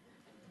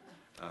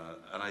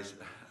 And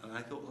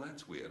I thought, well,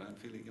 that's weird. I'm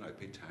feeling, you know, I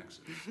pay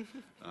taxes.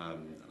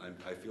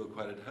 I feel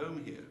quite at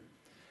home here.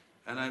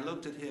 And I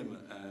looked at him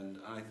and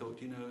I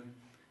thought, you know,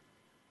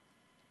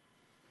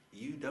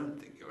 you don't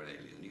think you're an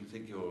alien. You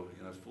think you're,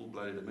 you know, a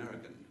full-blooded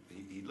American.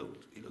 He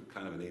looked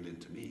kind of an alien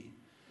to me.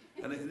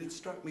 And it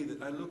struck me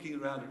that I'm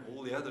looking around at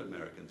all the other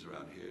Americans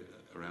around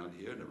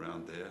here and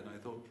around there, and I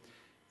thought,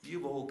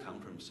 you've all come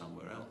from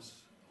somewhere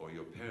else, or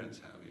your parents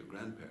have, your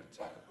grandparents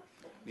have.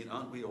 I mean,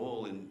 aren't we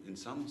all in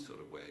some sort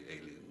of way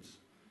aliens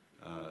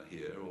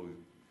here, or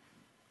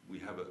we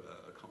have a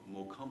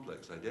more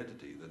complex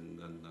identity than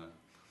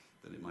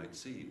it might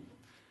seem?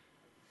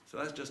 So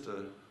that's just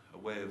a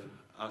way of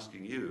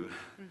asking you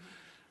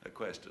a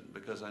question,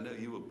 because I know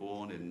you were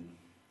born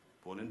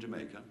in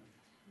Jamaica,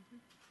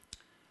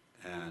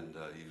 and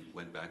you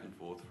went back and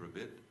forth for a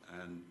bit,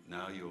 and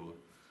now you're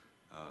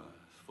a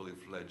fully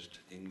fledged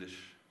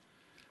English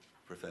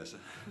professor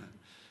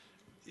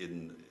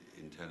in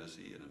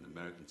Tennessee and an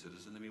American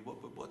citizen. I mean,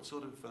 what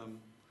sort of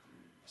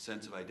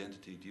sense of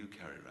identity do you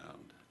carry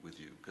around with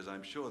you? Because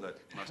I'm sure that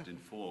must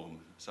inform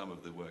some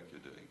of the work you're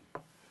doing.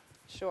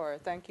 Sure.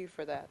 Thank you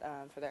for that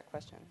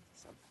question.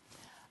 So,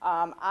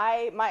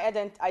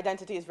 my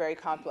identity is very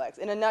complex.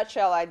 In a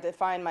nutshell, I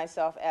define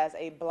myself as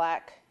a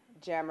black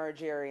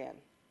Jamergerian.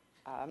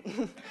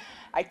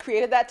 I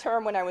created that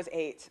term when I was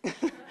 8.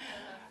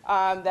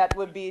 That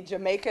would be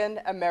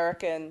Jamaican,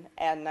 American,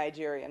 and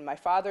Nigerian. My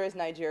father is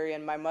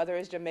Nigerian. My mother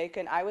is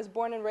Jamaican. I was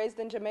born and raised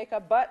in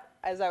Jamaica, but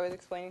as I was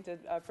explaining to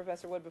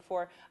Professor Wood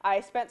before, I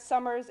spent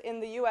summers in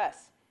the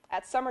U.S.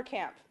 at summer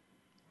camp,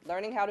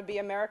 learning how to be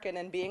American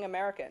and being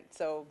American.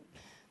 So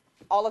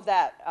all of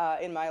that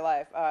in my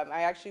life.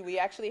 We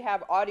actually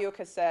have audio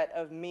cassette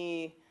of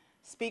me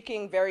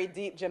speaking very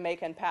deep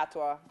Jamaican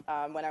patois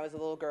when I was a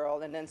little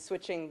girl, and then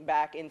switching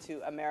back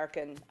into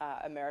American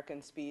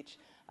speech,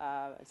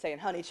 saying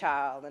 "honey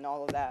child" and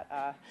all of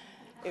that.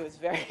 It was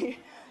very.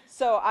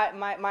 So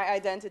my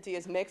identity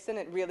is mixed, and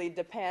it really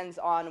depends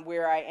on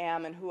where I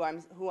am and who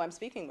I'm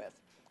speaking with.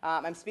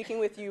 I'm speaking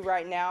with you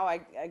right now. I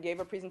gave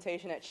a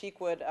presentation at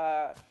Cheekwood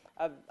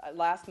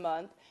last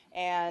month,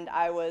 and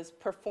I was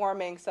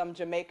performing some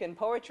Jamaican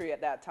poetry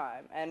at that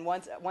time. And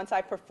once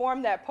I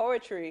performed that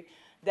poetry,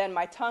 then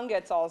my tongue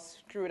gets all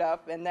screwed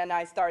up, and then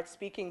I start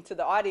speaking to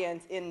the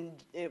audience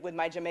with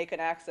my Jamaican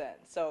accent.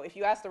 So if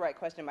you ask the right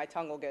question, my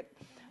tongue will get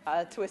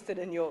twisted,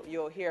 and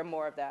you'll hear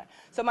more of that.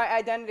 So my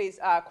identity is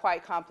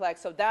quite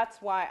complex. So that's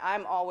why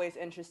I'm always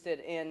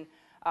interested in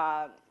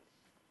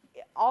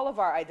all of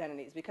our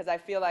identities, because I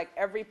feel like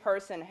every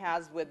person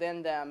has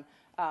within them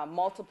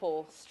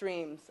multiple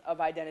streams of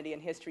identity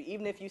and history.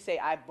 Even if you say,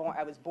 I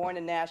was born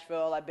in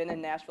Nashville, I've been in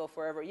Nashville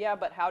forever. Yeah,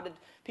 but how did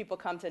people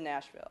come to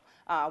Nashville?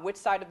 Which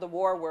side of the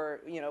war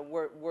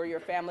were your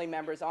family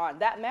members on?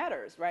 That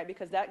matters, right?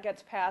 Because that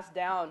gets passed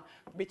down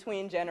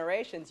between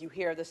generations. You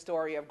hear the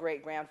story of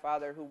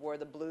great-grandfather who wore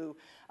the blue,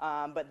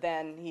 but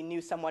then he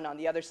knew someone on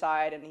the other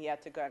side, and he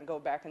had to go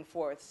back and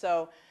forth.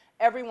 So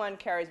everyone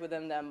carries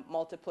within them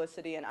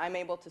multiplicity, and I'm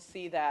able to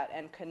see that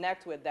and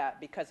connect with that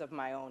because of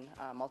my own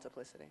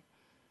multiplicity.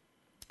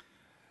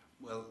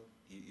 Well,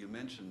 you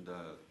mentioned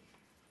the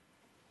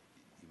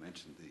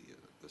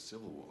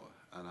Civil War,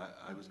 and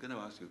I was going to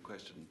ask you a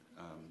question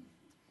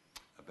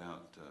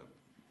about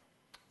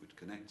which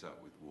connects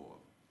up with war,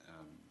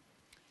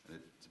 and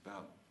it's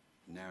about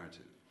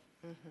narrative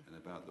and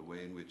about the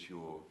way in which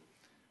you're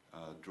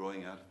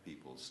drawing out of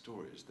people's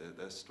stories,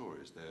 their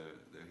stories,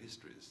 their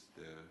histories,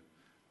 their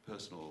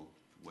personal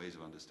ways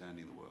of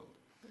understanding the world.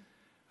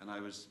 And I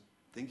was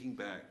thinking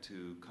back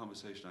to a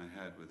conversation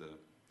I had with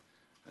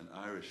an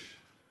Irish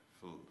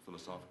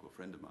philosophical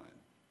friend of mine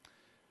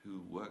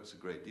who works a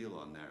great deal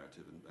on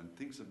narrative and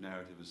thinks of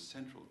narrative as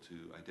central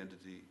to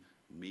identity,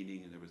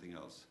 meaning, and everything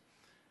else.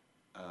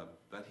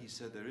 But he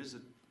said there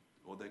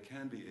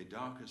can be a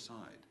darker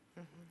side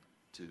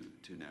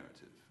to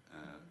narrative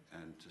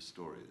and to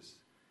stories.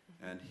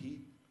 And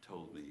he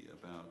told me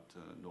about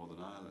Northern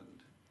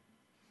Ireland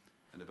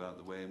and about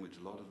the way in which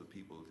a lot of the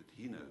people that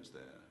he knows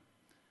there,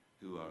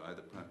 who are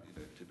either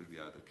typically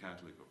either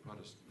Catholic or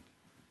Protestant,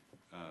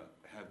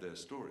 have their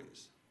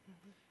stories.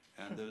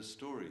 And those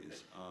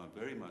stories are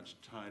very much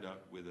tied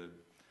up with a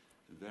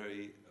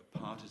very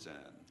partisan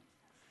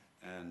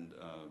and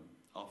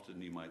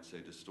often you might say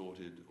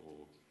distorted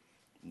or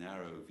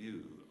narrow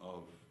view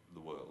of the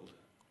world,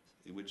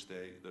 in which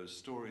those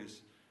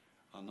stories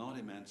are not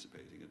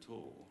emancipating at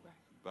all, right,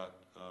 but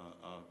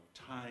are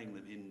tying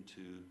them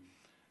into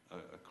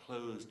a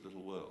closed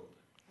little world.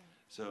 Right.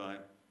 So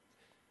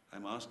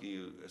I'm asking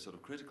you a sort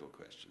of critical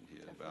question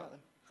here about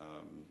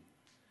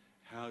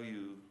how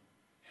you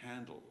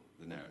handle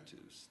the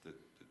narratives that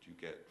you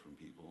get from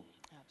people.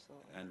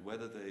 Absolutely. And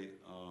whether they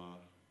are,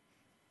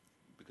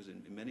 because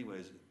in many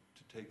ways,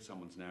 to take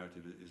someone's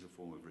narrative is a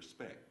form of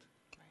respect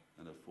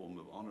and a form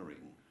of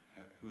honoring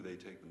who they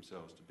take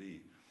themselves to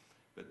be.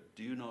 But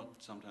do you not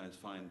sometimes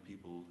find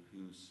people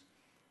whose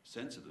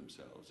sense of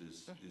themselves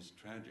is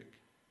tragic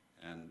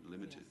and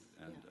limited?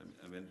 And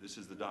I mean, this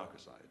is the darker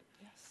side.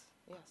 Yes.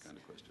 Kind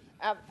of question.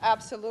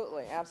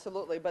 Absolutely,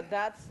 absolutely. But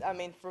that's, I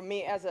mean, for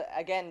me as a,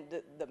 again,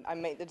 I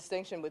make the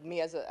distinction with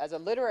me as a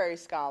literary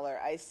scholar.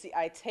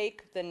 I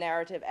take the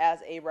narrative as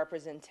a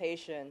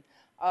representation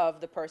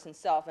of the person's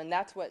self, and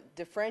that's what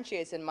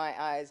differentiates, in my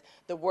eyes,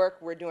 the work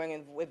we're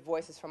doing with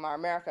Voices from Our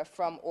America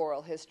from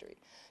oral history.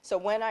 So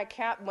when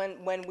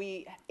when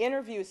we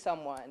interview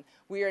someone,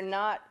 we are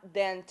not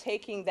then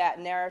taking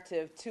that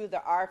narrative to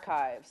the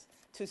archives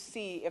to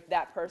see if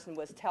that person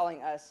was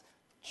telling us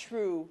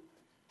true,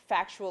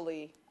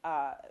 factually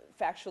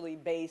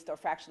based or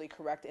factually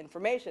correct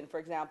information. For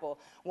example,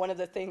 one of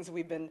the things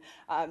we've been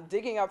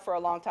digging up for a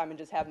long time and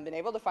just haven't been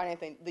able to find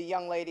anything, the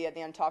young lady at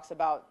the end talks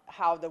about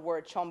how the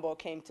word chombo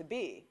came to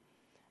be.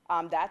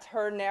 That's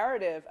her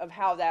narrative of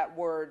how that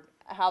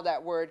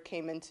word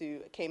came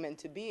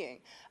into being.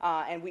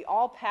 And we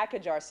all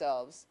package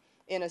ourselves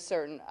in a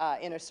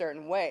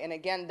certain way. And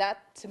again,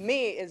 that to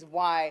me is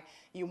why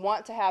you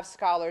want to have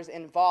scholars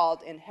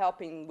involved in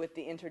helping with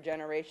the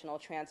intergenerational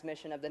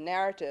transmission of the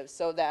narrative,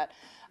 so that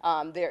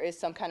there is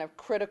some kind of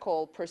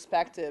critical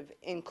perspective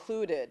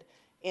included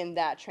in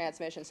that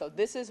transmission. So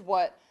this is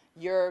what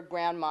your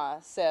grandma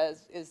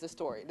says is the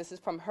story. This is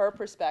from her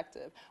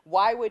perspective.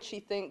 Why would she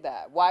think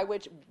that?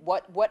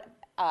 What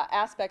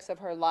aspects of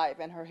her life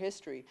and her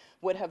history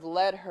would have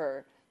led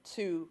her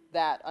to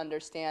that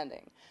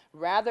understanding,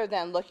 rather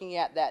than looking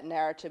at that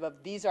narrative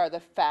of these are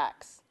the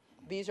facts,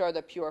 these are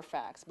the pure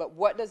facts. But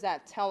what does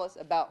that tell us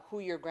about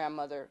who your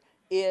grandmother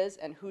is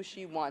and who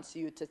she wants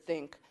you to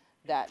think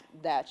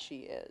that she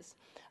is?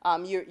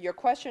 Your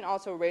question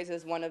also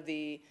raises one of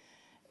the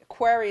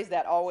queries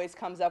that always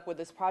comes up with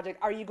this project.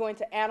 Are you going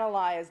to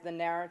analyze the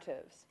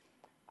narratives?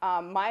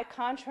 My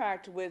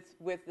contract with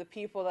the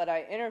people that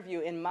I interview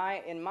in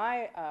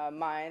my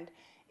mind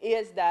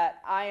is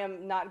that I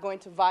am not going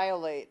to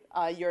violate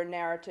your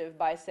narrative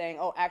by saying,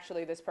 oh,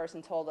 actually this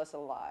person told us a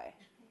lie.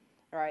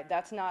 All right,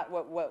 that's not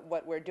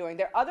what we're doing.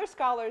 There, other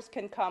scholars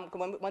can come,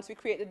 once we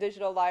create the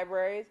digital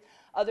libraries,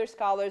 other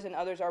scholars and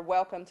others are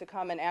welcome to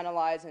come and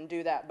analyze and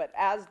do that. But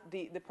as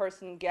the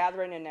person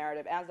gathering a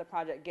narrative, as the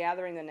project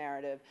gathering the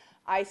narrative,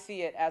 I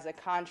see it as a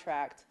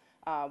contract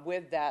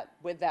with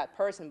that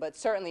person. But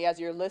certainly as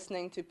you're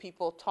listening to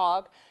people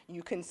talk,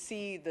 you can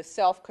see the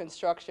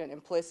self-construction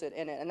implicit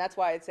in it. And that's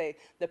why I'd say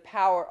the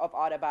power of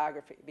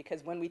autobiography,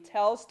 because when we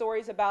tell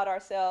stories about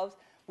ourselves,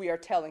 we are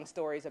telling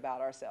stories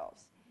about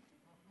ourselves.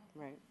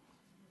 Right.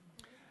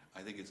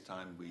 I think it's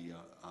time we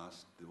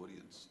ask the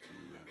audience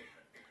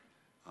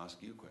to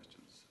ask you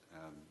questions.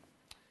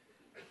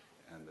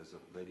 And there's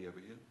a lady over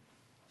here.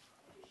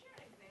 Will you share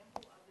an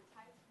example of the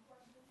types of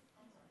questions?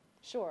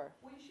 Sure.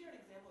 Will you share an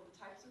example of the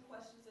types of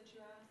questions that you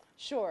ask?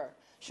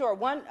 Sure.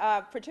 One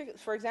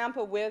for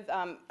example, with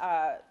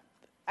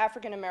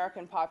African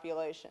American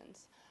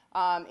populations,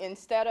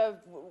 instead of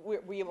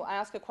we will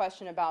ask a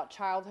question about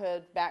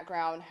childhood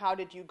background, how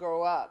did you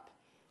grow up?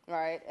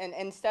 Right, and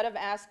instead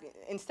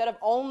of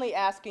only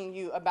asking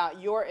you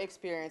about your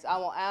experience, I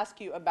will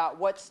ask you about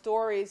what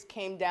stories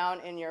came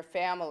down in your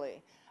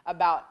family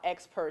about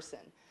X person.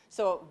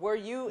 So, were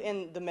you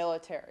in the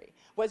military?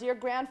 Was your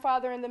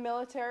grandfather in the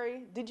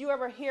military? Did you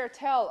ever hear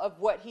tell of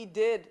what he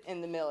did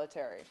in the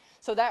military?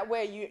 So that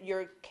way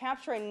you're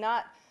capturing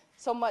not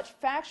so much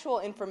factual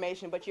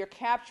information, but you're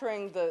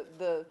capturing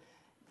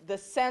the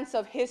sense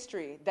of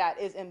history that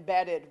is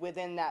embedded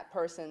within that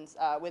person's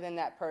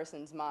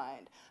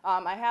mind.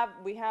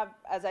 We have,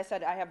 as I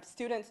said, I have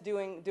students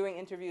doing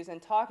interviews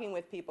and talking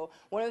with people.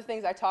 One of the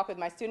things I talk with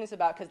my students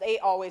about, because they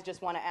always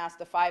just want to ask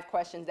the 5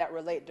 questions that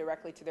relate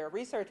directly to their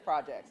research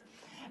projects.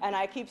 And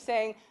I keep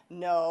saying,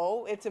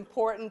 no, it's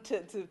important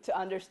to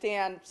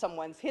understand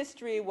someone's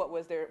history, what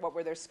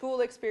were their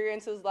school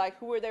experiences like,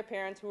 who were their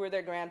parents, who were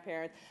their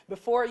grandparents,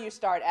 before you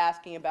start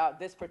asking about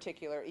this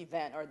particular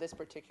event or this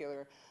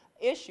particular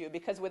issue,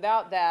 because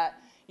without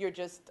that, you're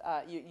just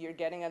you're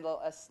getting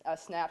a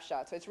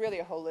snapshot. So it's really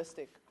a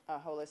holistic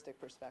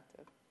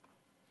perspective.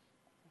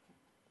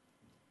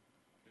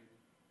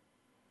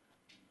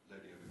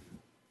 Lady over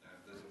here.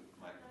 There's a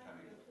mic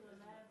coming.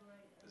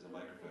 There's a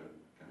microphone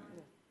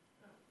coming.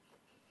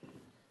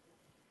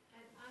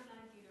 And I'd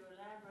like you to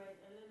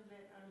elaborate a little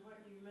bit on what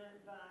you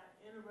meant by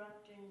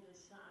interrupting the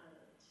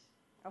silence.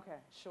 Okay,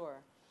 sure.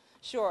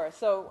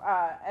 So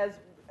as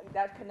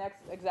that connects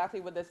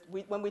exactly with this.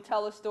 When we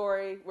tell a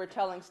story, we're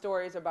telling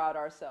stories about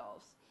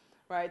ourselves,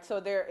 right? So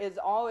there is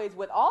always,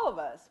 with all of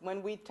us,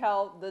 when we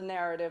tell the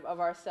narrative of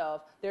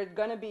ourselves, there's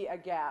going to be a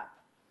gap.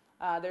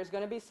 There's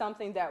going to be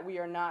something that we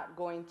are not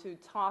going to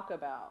talk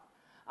about.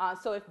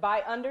 So if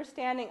by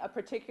understanding a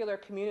particular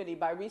community,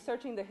 by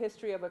researching the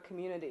history of a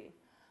community,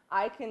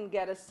 I can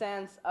get a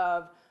sense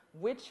of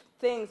which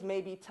things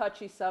may be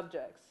touchy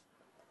subjects,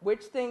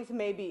 which things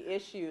may be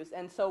issues,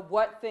 and so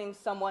what things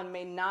someone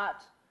may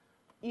not,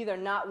 either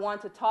not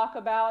want to talk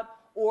about,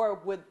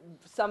 or with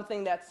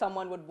something that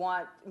someone would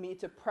want me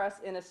to press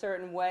in a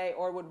certain way,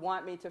 or would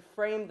want me to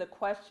frame the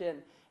question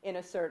in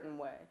a certain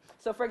way.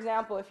 So for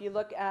example, if you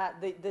look at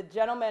the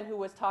gentleman who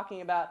was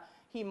talking about,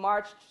 he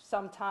marched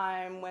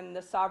sometime when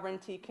the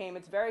sovereignty came.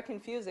 It's very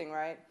confusing,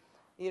 right?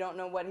 You don't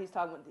know what he's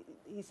talking about.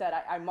 He said,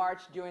 I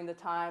marched during the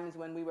times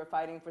when we were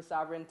fighting for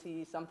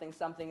sovereignty, something,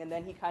 something, and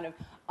then he kind of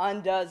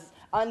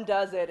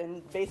undoes it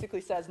and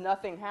basically says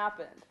nothing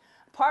happened.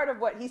 Part of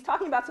what he's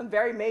talking about, some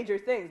very major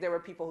things. There were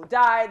people who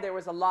died. There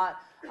was a lot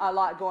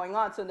going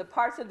on. So in the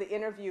parts of the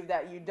interview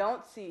that you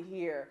don't see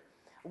here,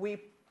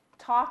 we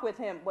talk with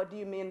him. What do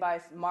you mean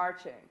by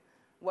marching?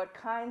 What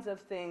kinds of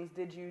things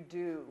did you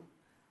do?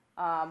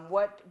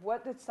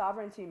 What did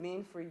sovereignty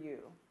mean for you?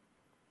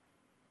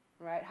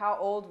 Right? How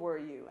old were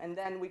you? And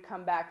then we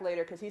come back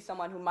later, because he's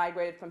someone who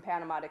migrated from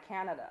Panama to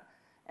Canada.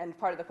 And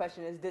part of the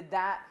question is, did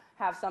that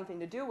have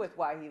something to do with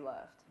why he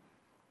left?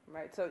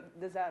 Right? So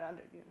does that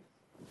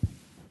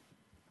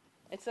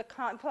It's a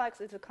complex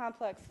dance.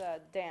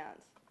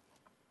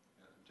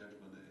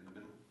 Gentleman in the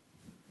middle.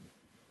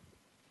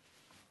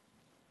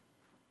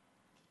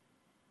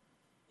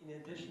 In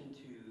addition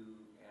to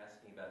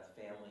asking about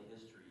the family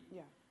history,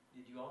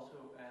 did you also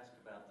ask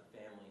about the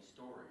family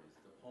stories,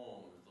 the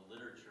poems, the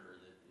literature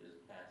that is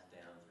passed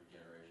down through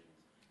generations?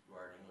 You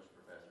are an English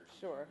professor.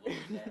 Sure. Did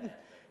you look at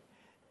that aspect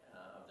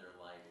of their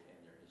life and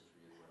their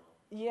history as well?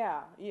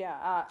 Yeah.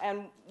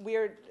 And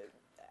we're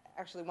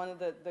actually, one of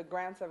the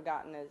grants I've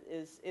gotten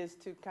is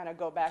to kind of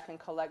go back and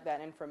collect that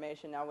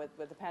information. Now with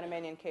the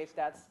Panamanian case,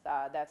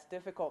 that's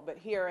difficult, but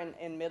here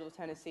in Middle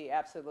Tennessee,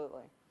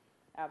 absolutely.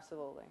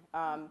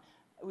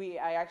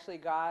 I actually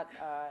got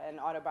an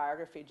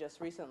autobiography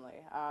just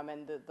recently,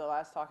 and the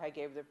last talk I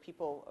gave, the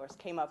people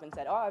came up and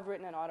said, oh, I've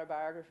written an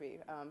autobiography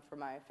for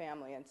my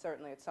family, and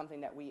certainly it's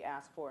something that we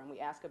ask for and we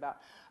ask about.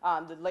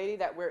 The lady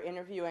that we're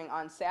interviewing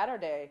on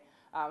Saturday,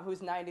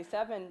 who's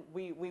 97,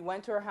 we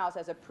went to her house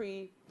as a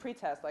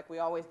pre-test, like we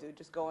always do,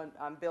 just go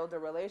and build a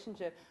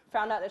relationship,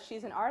 found out that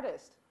she's an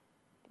artist,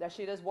 that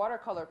she does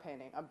watercolor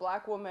painting. A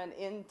black woman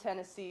in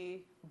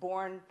Tennessee,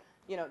 born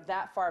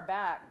that far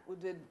back,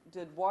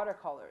 did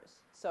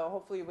watercolors. So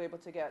hopefully we'll be able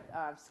to get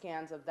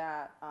scans of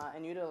that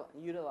and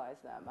utilize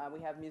them.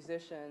 We have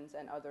musicians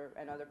and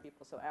other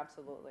people, so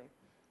absolutely.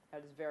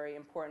 That is very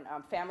important.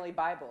 Family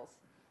Bibles,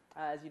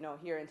 as you know,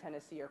 here in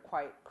Tennessee are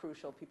quite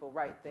crucial. People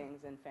write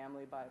things in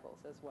family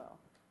Bibles as well.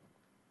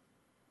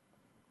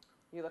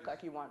 You look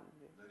like you want...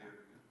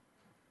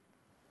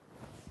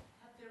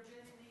 Have there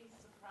been any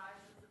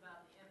surprises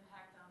about the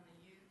impact on the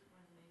youth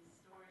when these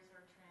stories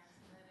are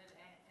transmitted,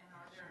 and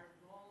are there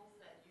roles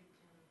that you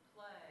can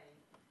play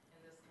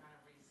in this kind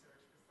of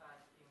research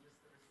besides being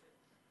just the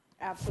recipient?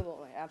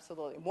 Absolutely.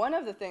 One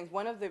of the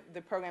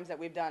programs that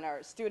we've done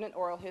are student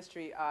oral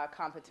history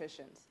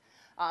competitions.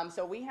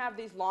 So we have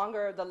the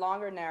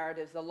longer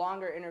narratives, the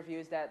longer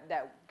interviews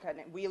that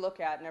we look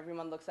at and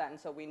everyone looks at, and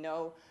so we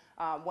know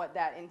what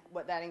that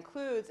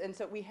includes. And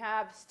so we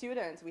had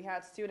students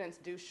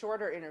do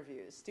shorter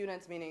interviews.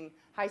 Students meaning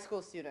high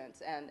school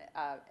students and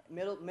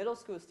middle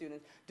school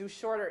students do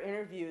shorter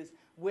interviews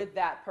with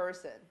that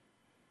person,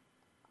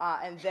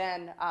 and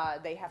then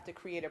they have to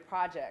create a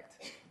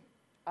project.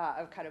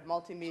 A kind of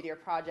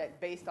multimedia project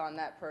based on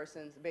that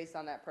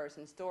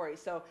person's story.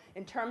 So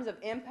in terms of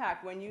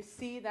impact, when you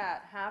see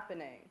that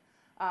happening,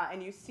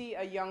 and you see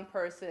a young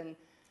person,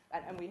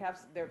 and we have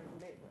there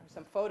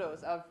some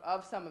photos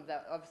of some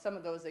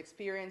of those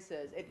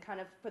experiences, it kind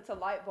of puts a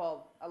light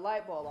bulb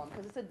on,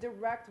 because it's a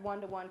direct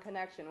one-to-one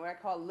connection, what I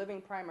call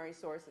living primary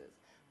sources.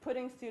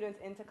 Putting students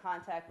into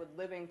contact with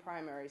living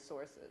primary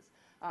sources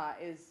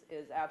is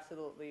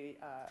absolutely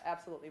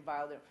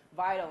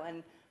vital.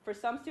 And for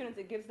some students,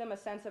 it gives them a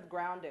sense of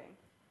grounding.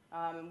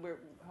 And we're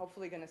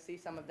hopefully going to see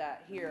some of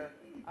that here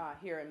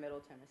in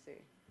Middle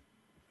Tennessee.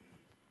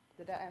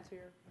 Did that answer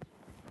your question?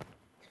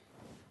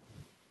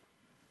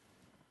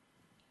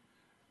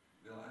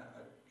 Well,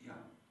 yeah,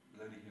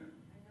 lady here.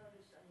 I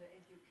noticed under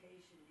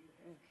education you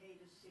have K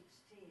to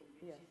 16,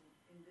 which Yes.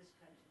 in this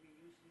country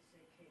we usually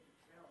say K to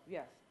 12.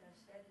 Yes.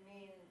 Does that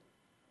mean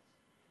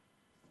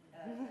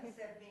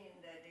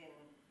that in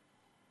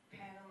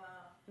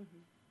Panama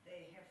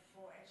they have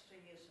 4 extra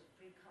years of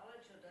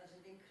pre-college, or does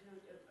it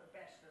include a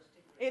bachelor's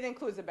degree? It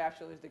includes a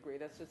bachelor's degree.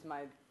 That's just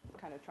my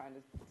kind of trying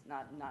to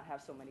not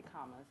have so many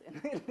commas in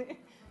a sentence.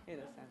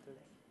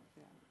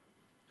 Yeah.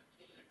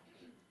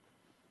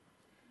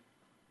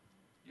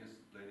 Yes,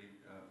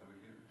 lady over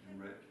here in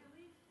red. Can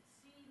we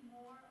see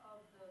more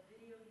of the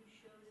video you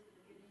showed at the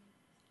beginning?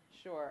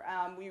 Sure.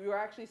 We were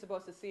actually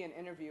supposed to see an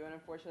interview, and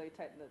unfortunately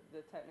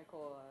the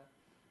technical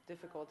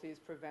difficulties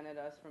prevented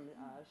us from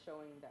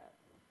showing that.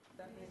 Is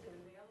it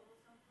available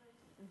someplace?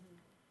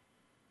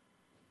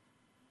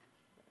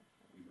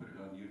 We put it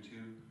on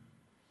YouTube.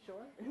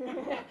 Sure.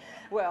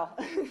 Well,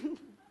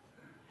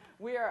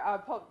 We are.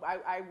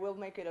 I will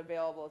make it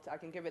available. I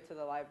can give it to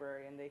the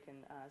library, and they can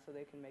so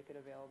they can make it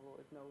available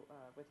with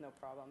no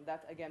problem.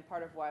 That's again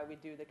part of why we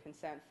do the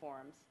consent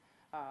forms.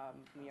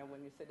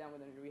 When you sit down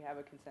with them, we have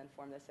a consent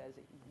form that says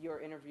your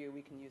interview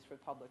we can use for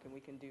public, and we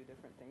can do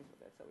different things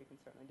with it. So we can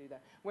certainly do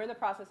that. We're in the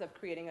process of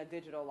creating a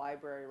digital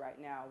library right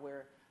now,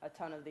 where a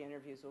ton of the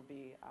interviews will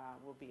be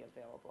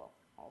available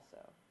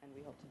also, and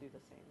we hope to do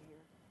the same here.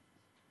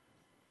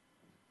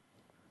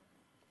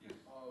 Yes.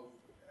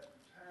 At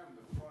the time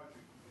the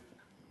project is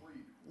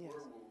complete, yes.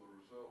 Where will the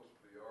results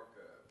be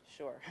archived?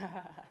 Sure.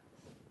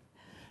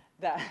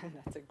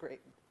 That's a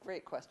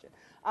great question.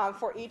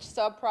 For each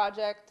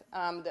sub-project,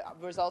 the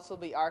results will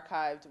be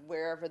archived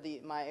wherever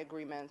my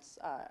agreements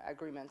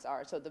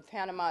are. So the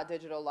Panama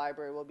Digital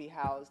Library will be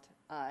housed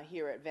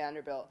here at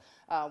Vanderbilt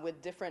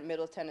with different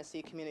Middle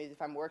Tennessee communities.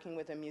 If I'm working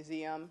with a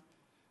museum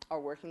or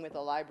working with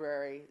a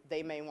library,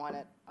 they may want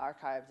it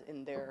archived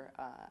in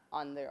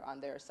on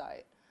their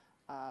site.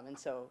 And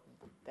so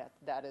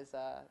that is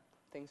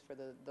things for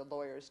the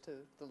lawyers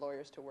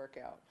to work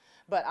out.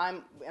 But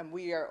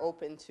we are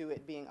open to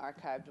it being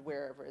archived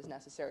wherever is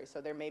necessary.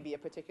 So there may be a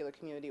particular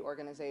community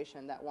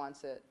organization that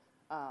wants it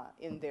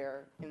in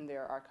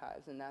their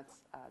archives, and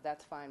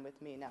that's fine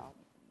with me. Now,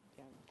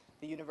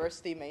 the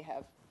university may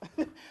have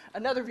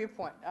another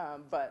viewpoint,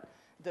 but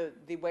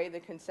the way the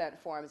consent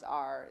forms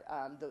are,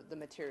 the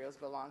materials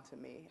belong to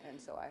me, and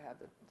so I have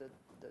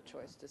the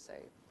choice to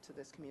say to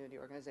this community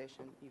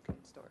organization, you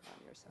can store it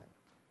on your site.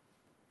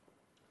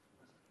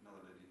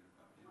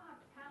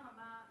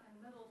 Panama and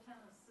Middle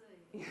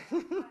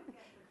Tennessee.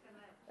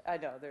 I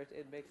know,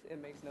 it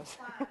makes no sense.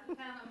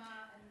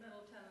 Panama and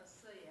Middle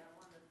Tennessee, I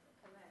wanted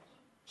the connection.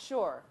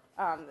 Sure,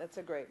 that's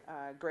a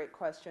great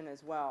question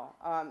as well.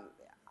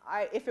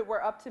 If it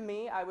were up to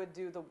me, I would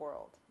do the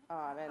world.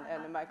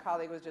 And my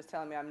colleague was just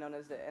telling me I'm known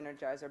as the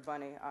Energizer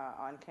Bunny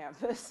on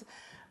campus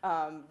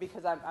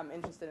because I'm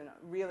interested in,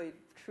 really,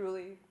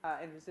 truly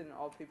interested in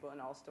all people and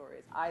all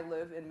stories. I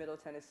live in Middle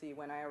Tennessee.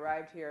 When I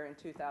arrived here in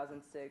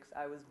 2006,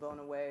 I was blown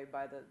away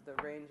by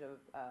the range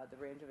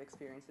of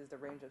experiences, the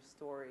range of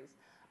stories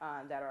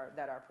that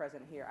are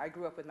present here. I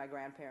grew up with my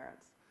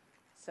grandparents,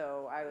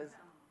 so I was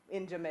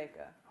in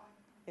Jamaica.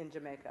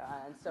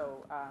 And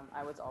so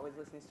I was always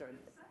listening to stories.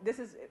 This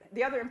is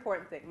the other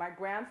important thing. My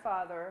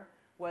grandfather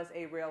was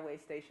a railway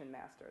station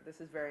master. This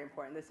is very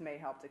important. This may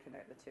help to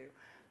connect the two.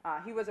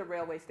 He was a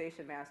railway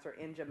station master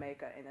in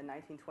Jamaica in the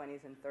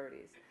 1920s and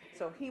 30s.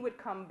 So he would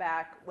come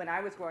back when I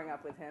was growing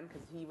up with him,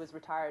 because he was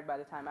retired by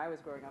the time I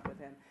was growing up with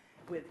him.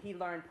 He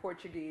learned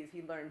Portuguese,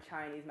 he learned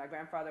Chinese. My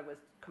grandfather was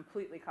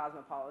completely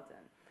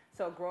cosmopolitan.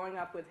 So growing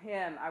up with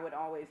him, I would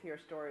always hear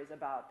stories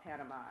about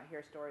Panama,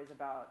 hear stories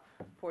about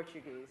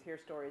Portuguese, hear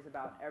stories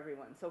about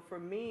everyone. So for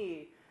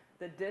me,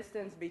 the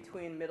distance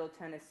between Middle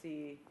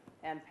Tennessee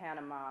and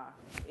Panama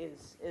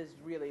is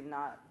really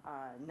not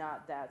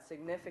that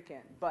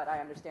significant. But I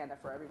understand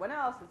that for everyone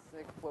else, it's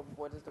like, well,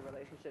 what is the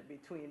relationship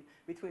between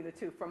the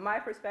two? From my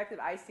perspective,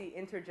 I see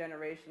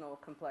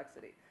intergenerational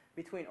complexity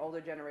between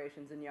older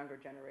generations and younger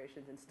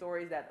generations, and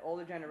stories that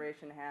older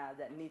generation had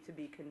that need to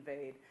be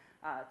conveyed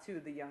to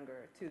the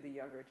younger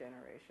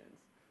generations.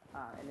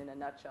 And in a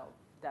nutshell,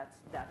 that's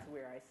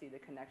where I see the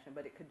connection.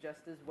 But it could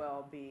just as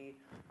well be,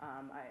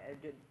 I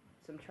did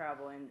some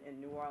travel in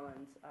New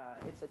Orleans.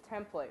 It's a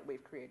template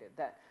we've created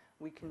that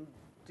we can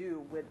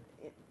do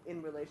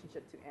in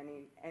relationship to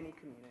any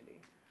community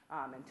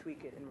and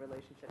tweak it in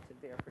relationship to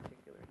their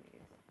particular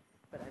needs.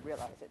 But I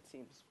realize it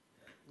seems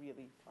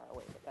really far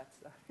away, but that's...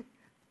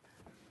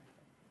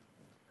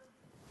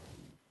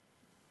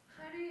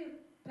 How do you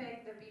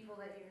pick the people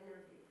that you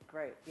interview?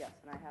 Great, yes,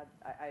 and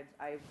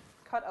I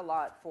cut a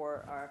lot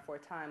for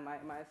time.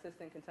 My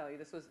assistant can tell you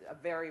this was a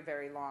very,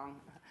 very long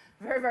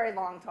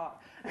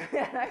talk,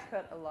 and I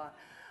cut a lot.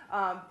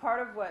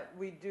 Part of what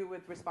we do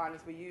with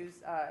respondents, we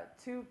use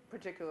two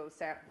particular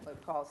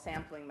called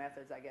sampling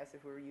methods, I guess,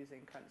 if we were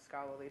using kind of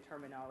scholarly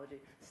terminology.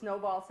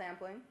 Snowball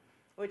sampling,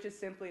 which is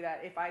simply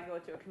that if I go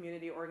to a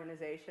community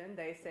organization,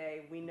 they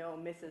say, we know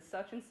Mrs.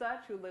 Such and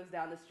Such who lives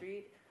down the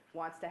street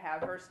wants to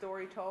have her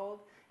story told,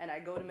 and I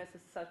go to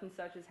Mrs. Such and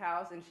Such's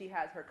house, and she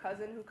has her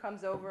cousin who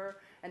comes over,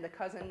 and the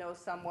cousin knows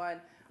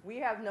someone. We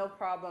have no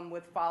problem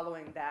with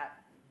following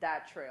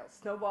that trail.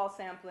 Snowball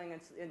sampling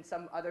in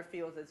some other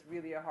fields is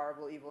really a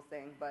horrible, evil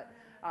thing, but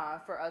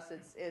for us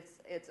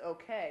it's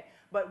okay.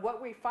 But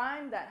what we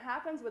find that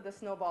happens with the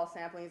snowball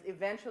sampling is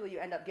eventually you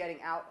end up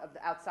getting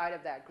outside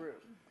of that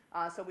group.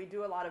 So we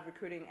do a lot of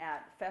recruiting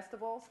at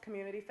festivals,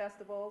 community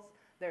festivals.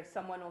 There's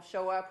someone will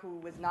show up who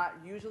was not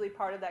usually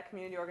part of that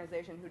community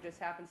organization who just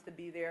happens to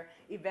be there.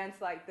 Events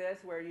like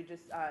this where you're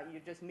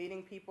just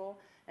meeting people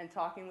and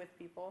talking with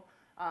people.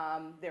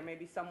 There may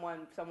be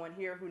someone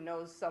here who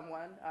knows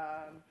someone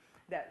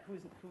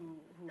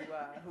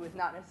who is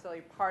not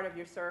necessarily part of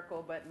your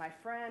circle, but my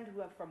friend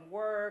who from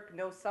work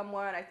knows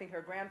someone. I think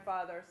her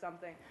grandfather or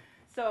something.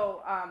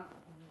 So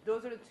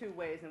those are the two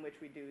ways in which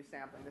we do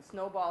sampling: the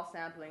snowball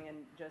sampling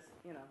and just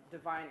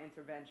divine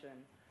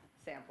intervention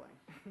sampling.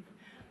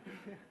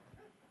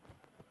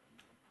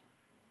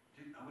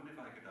 I wonder if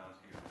I could ask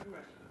you a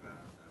question about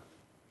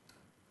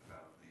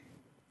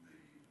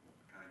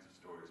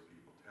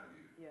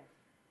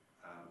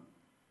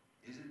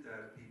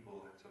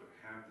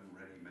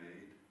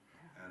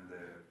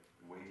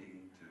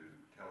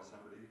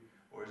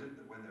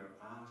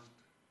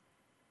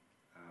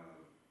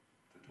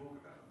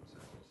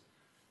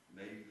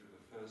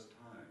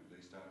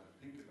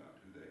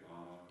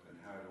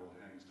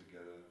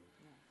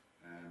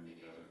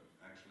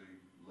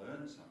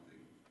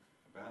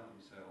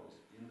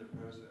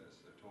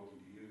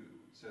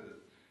So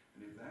that,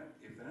 and if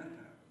that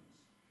happens,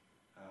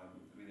 I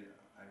mean,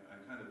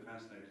 I'm kind of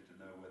fascinated to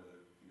know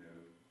whether, you know,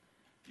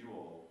 you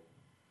all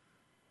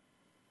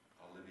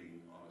are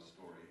living on a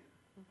story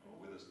or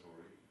with a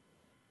story,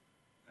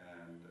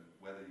 and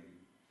whether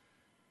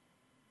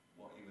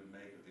what you would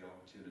make of the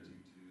opportunity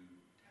to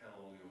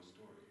tell your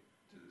story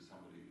to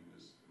somebody who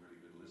is a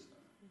really good listener.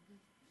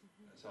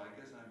 So I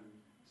guess I'm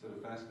sort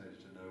of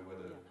fascinated to know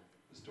whether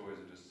the stories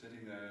are just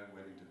sitting there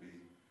waiting to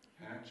be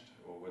hatched,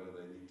 or whether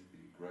they need to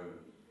be grown.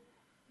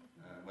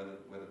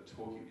 Whether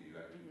talking to you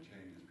actually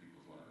changes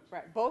people's lives.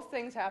 Right, both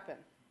things happen.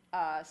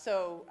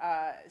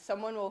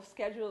 Someone will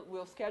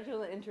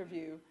schedule an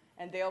interview,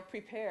 and they'll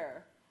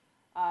prepare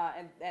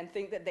and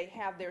think that they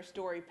have their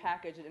story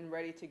packaged and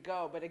ready to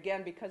go. But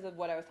again, because of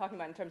what I was talking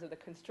about in terms of the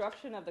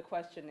construction of the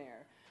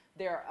questionnaire,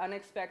 there are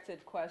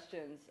unexpected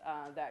questions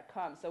that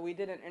come. So we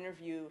did an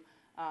interview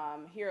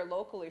here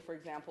locally, for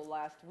example,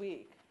 last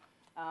week,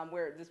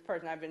 where this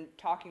person, I've been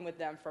talking with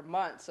them for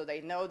months, so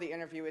they know the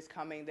interview is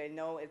coming, they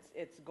know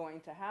it's going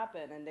to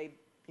happen, and they,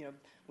 you know,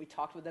 we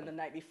talked with them the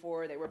night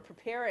before, they were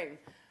preparing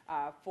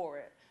for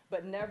it.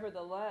 But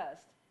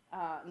nevertheless,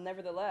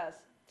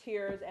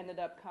 tears ended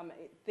up coming.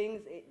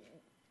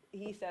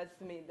 He says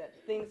to me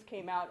that things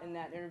came out in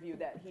that interview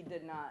that he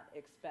did not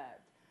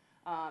expect.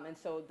 And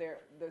so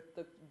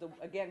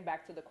again,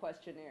 back to the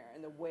questionnaire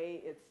and the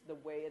way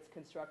it's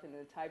constructed and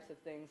the types of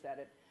things that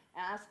it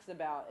asks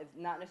about is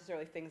not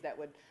necessarily things that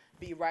would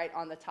be right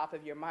on the top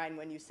of your mind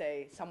when you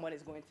say someone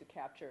is going to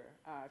capture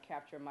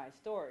my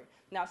story.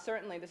 Now,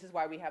 certainly, this is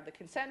why we have the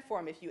consent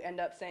form. If you end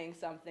up saying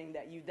something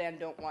that you then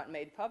don't want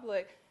made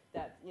public,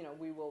 that, you know,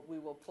 we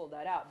will pull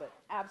that out. But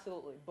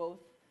absolutely, both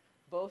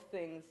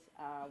things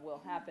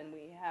will happen.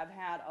 We have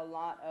had a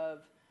lot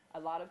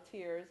of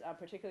tears,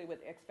 particularly with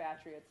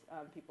expatriates,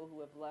 people who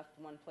have left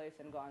one place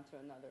and gone to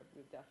another.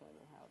 We definitely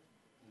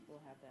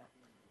will have that.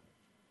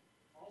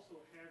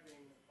 Also,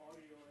 having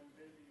audio and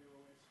video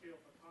and still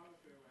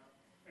photography around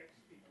affects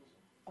people's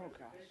presentation.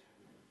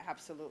 Gosh,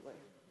 absolutely.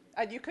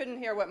 You couldn't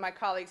hear what my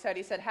colleague said.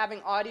 He said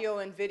having audio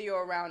and video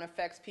around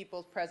affects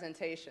people's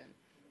presentation,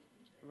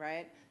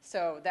 right?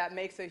 So that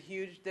makes a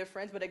huge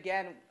difference. But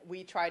again,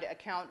 we try to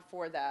account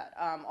for that.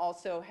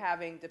 Also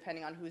having,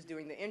 depending on who's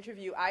doing the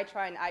interview,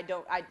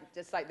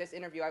 just like this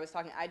interview I was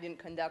talking, I didn't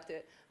conduct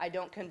it. I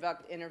don't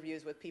conduct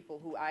interviews with people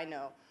who I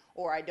know,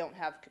 or I don't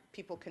have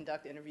people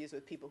conduct interviews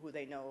with people who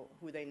they know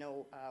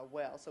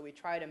well. So we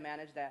try to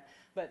manage that.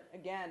 But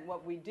again,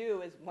 what we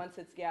do is once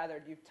it's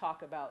gathered, you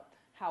talk about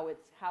how it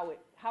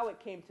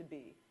came to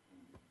be.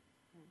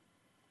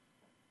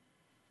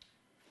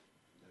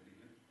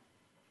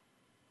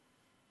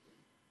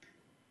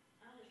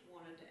 I just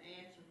wanted to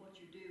answer what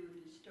you do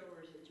with these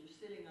stories that you're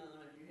sitting on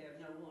if you have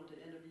no one to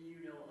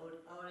interview, no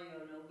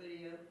audio, no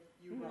video.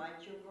 You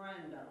write your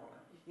granddaughter.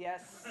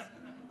 Yes,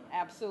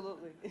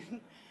 absolutely.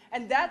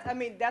 And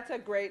that's a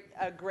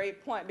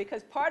great point,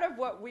 because part of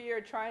what we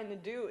are trying to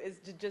do is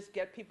to just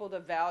get people to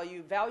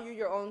value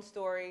your own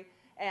story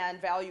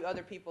and value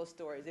other people's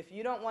stories. If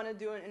you don't want to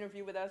do an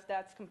interview with us,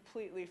 that's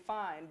completely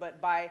fine.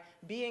 But by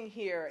being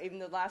here, even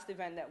the last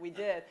event that we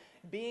did,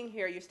 being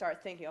here, you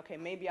start thinking, okay,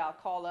 maybe I'll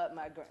call up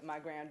my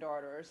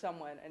granddaughter or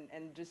someone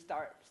and just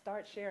start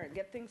sharing,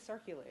 get things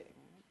circulating.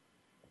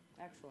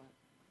 Excellent.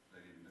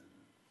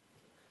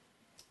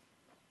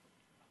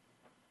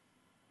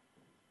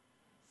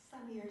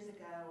 Some years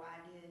ago,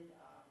 I did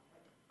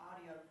an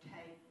audio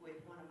tape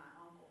with one of my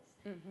uncles.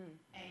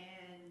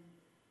 And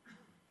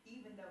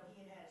even though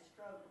he had had a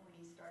stroke when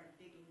he started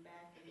digging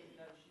back into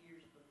those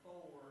years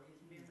before,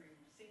 his memory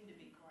seemed to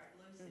be quite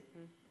lucid.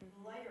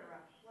 Later, I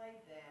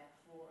played that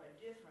for a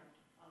different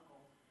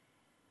uncle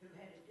who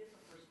had a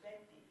different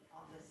perspective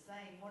on the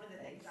same. One of the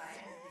things I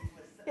asked him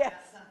was about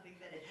something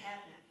that had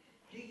happened.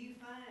 Do you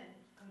find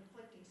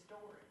conflicting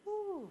stories?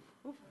 Ooh.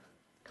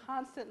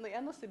 Constantly,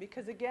 endlessly,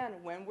 because again,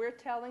 when we're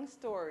telling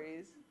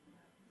stories,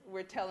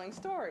 we're telling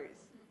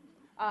stories.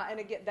 And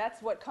again,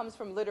 that's what comes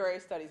from literary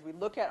studies. We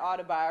look at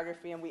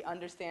autobiography and we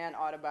understand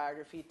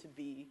autobiography to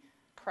be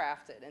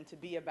crafted and to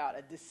be about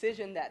a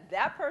decision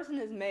that person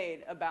has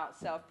made about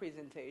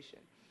self-presentation.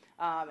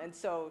 And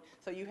so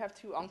you have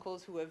two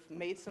uncles who have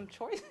made some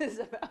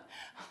choices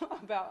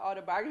about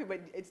autobiography,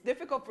 but it's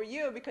difficult for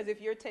you because if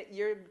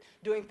you're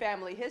doing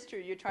family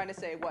history, you're trying to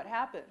say what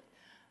happened.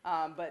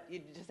 But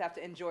you just have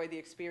to enjoy the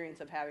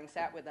experience of having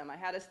sat with them. I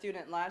had a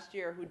student last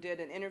year who did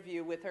an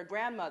interview with her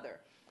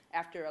grandmother.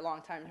 After a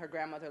long time, her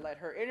grandmother let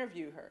her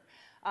interview her.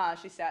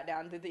 She sat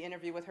down, did the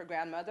interview with her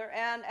grandmother,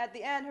 and at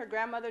the end, her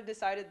grandmother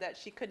decided that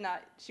she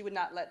would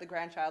not let the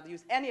grandchild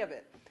use any of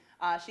it.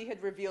 She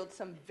had revealed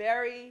some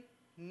very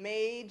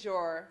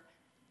major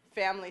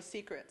family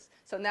secrets.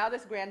 So now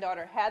this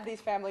granddaughter had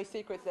these family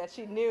secrets that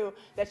she knew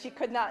that she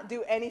could not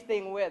do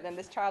anything with, and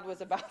this child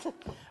was about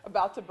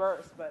to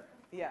burst, but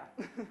yeah.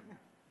 I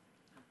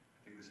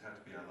think this had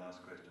to be our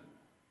last question.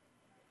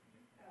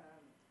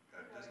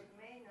 It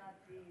may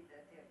not be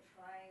that they're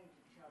trying to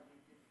tell you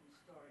different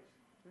stories.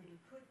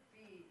 It could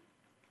be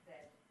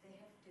that they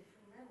have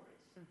different memories.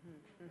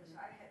 Because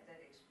I had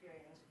that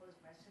experience. Both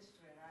my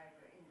sister and I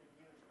were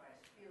interviewed by a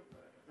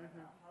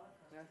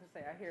I was going to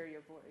say, I hear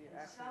your voice.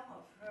 And some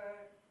of her